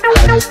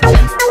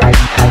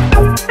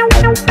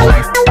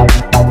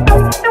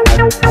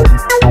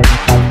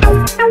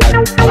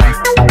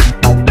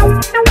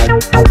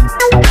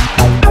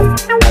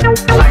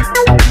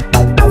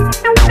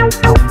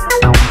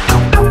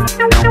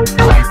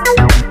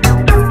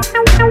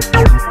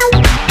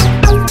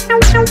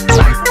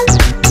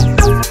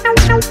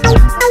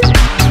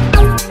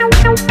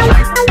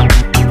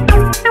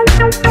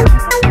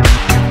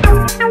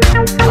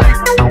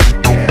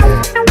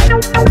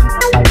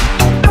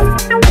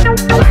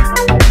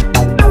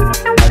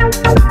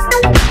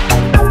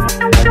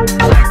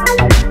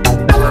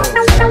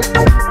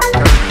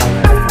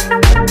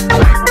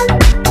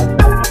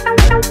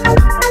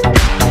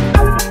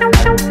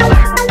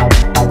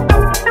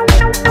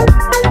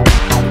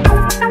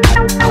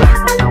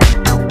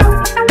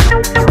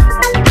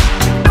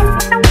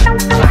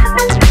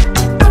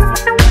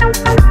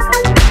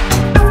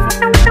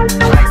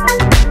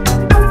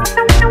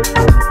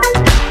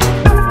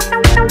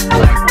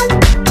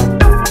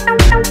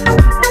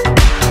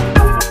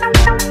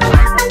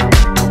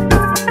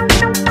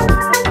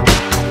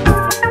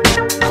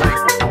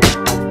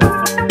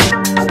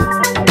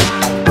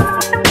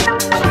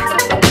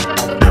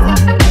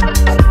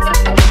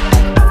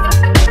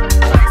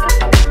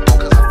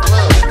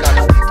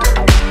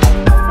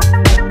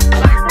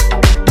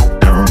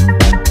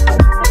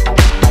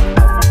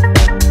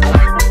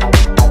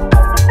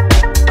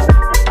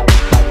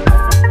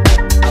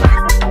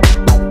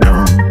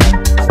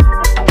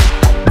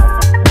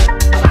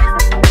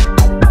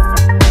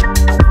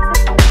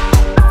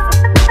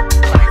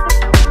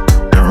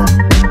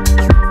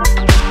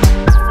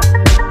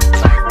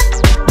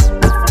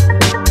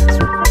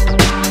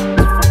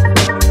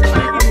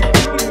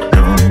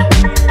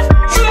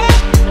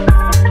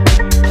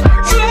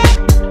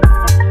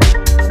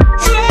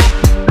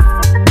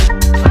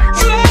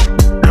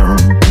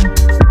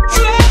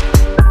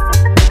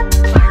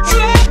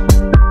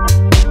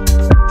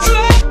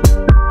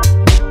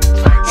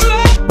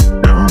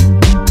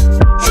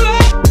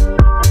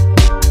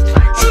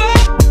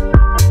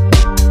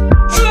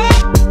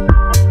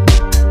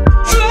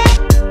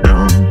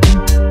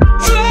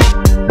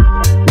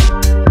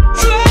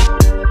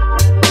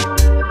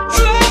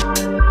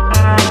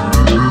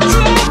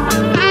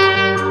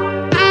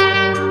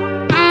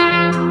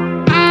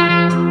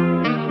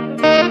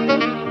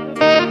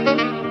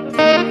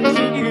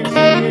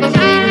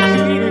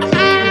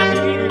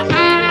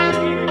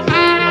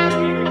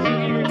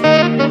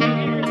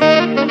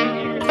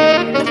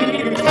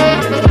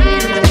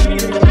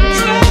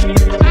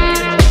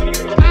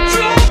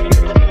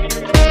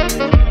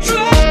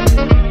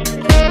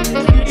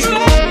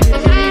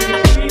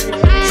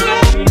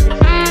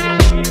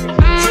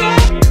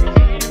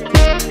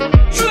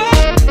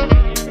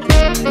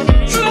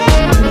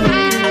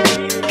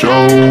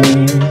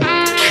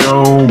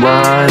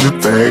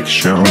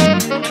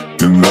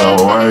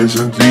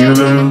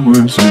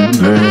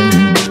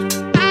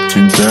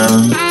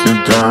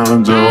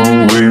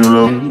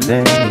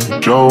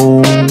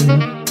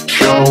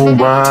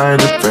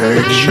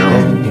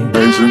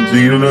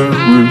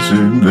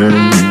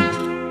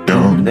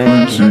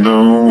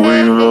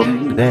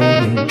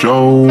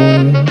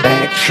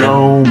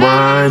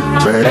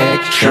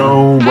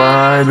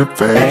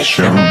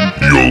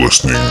 You're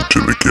listening to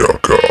the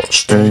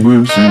Cowcast.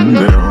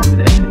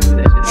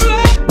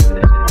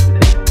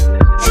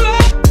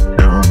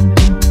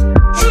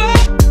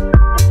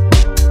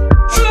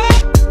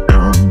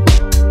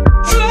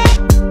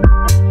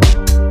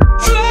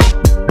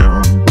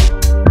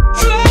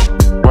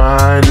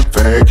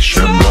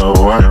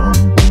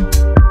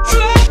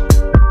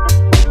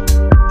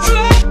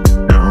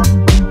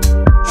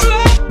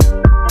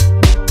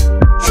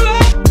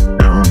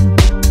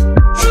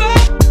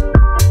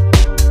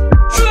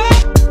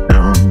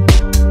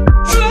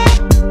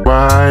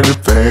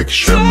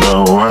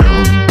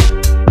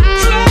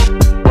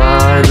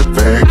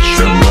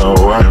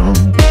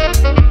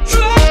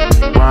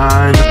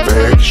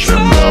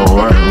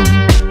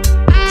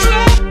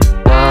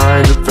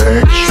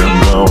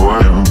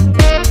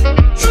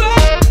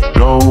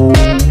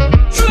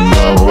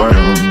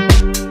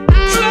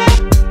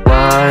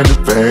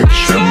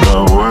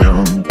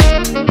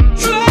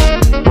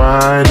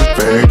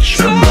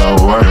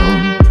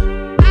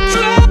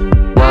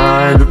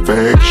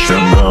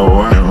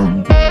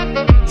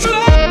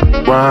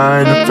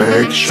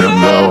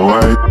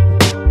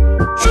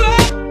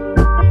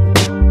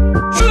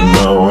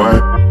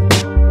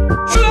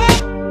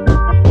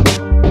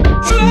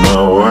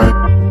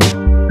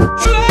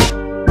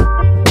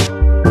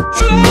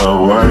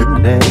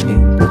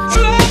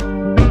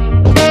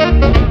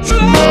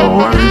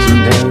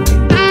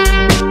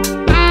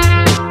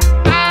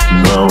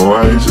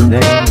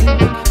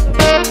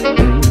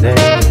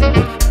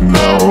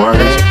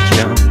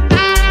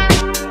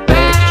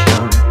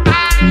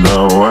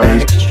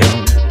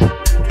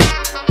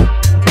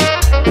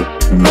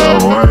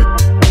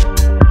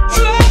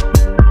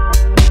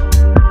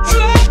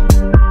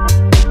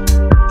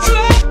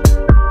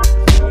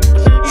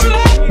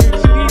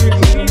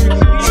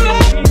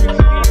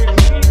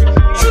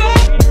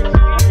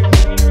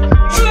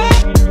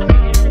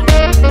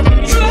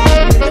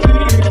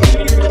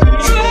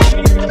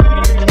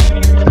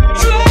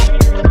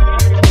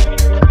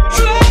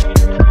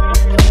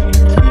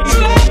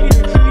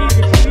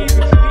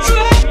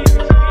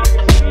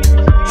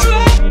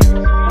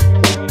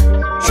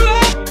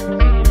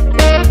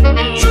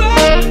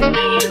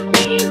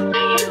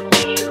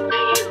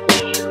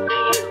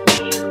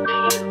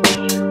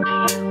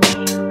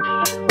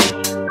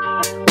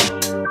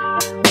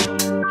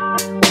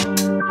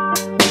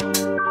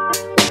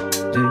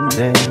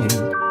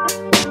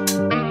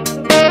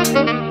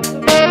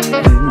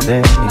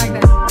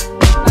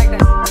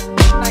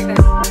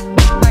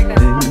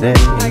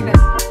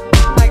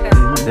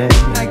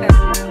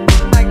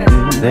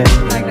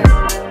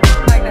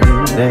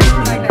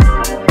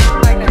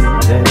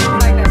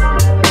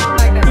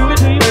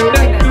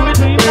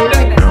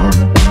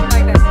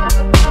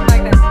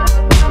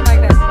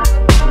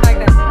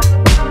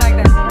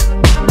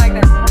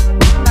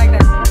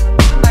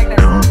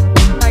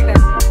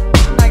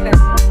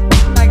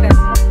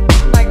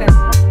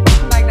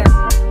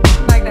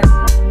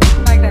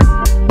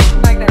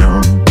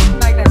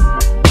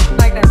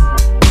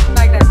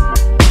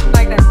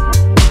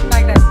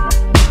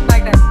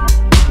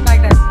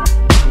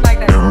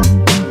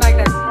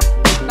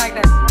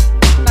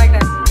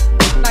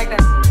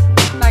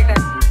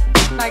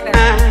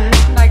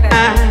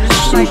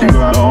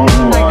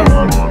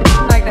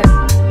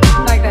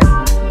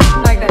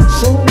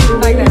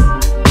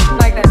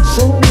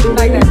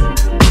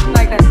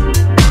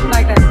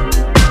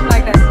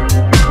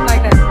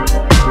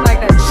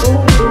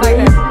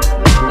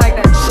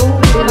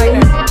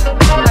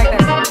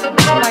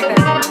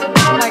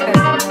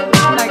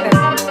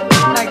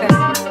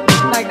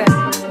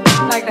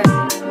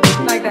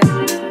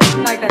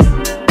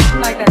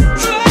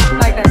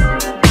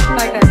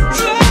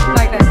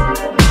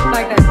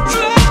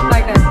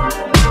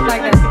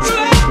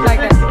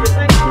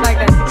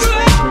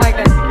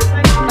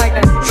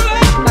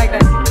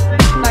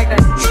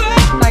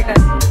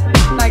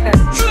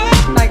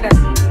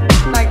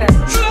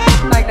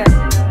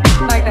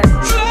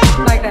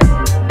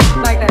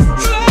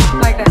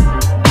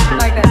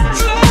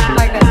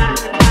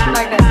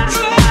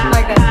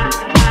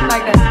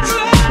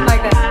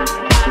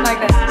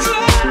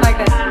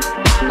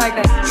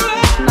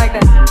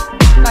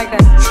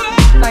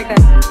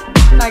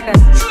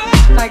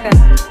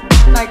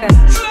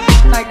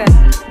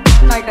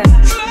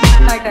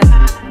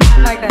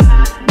 like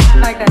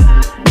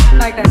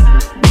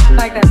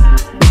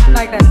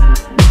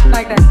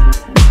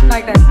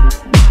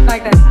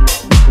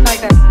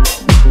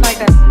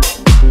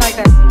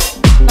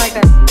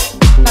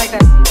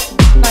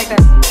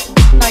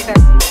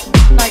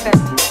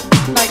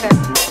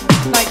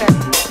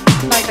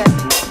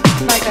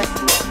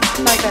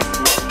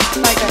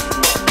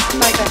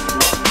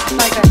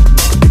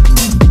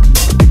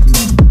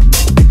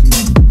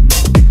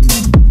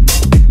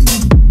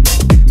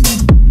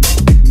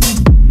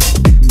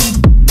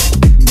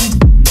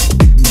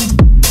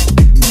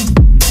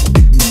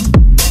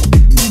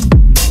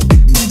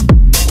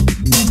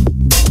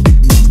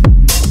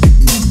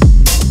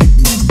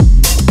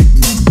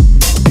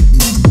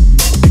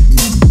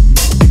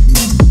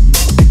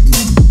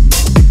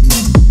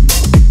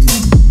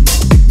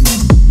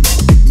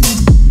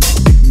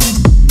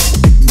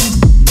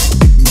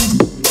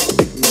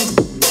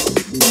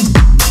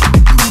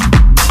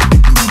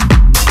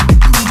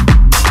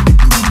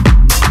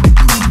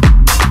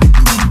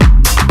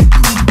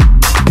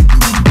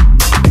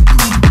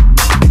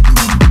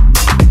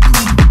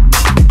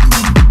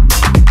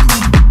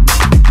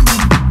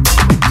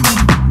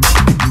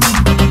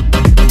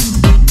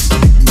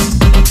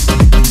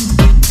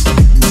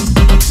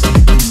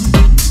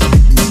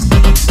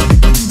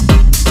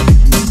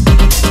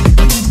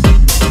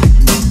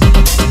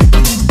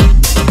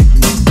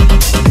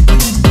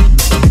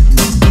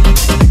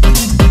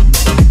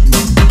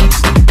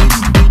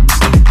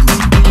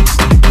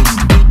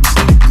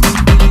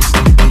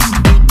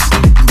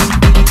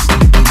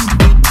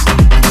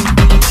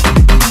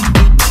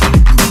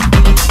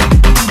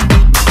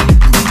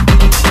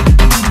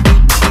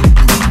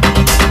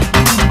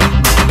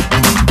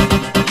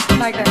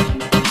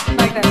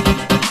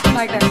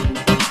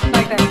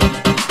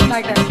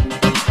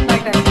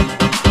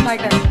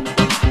that.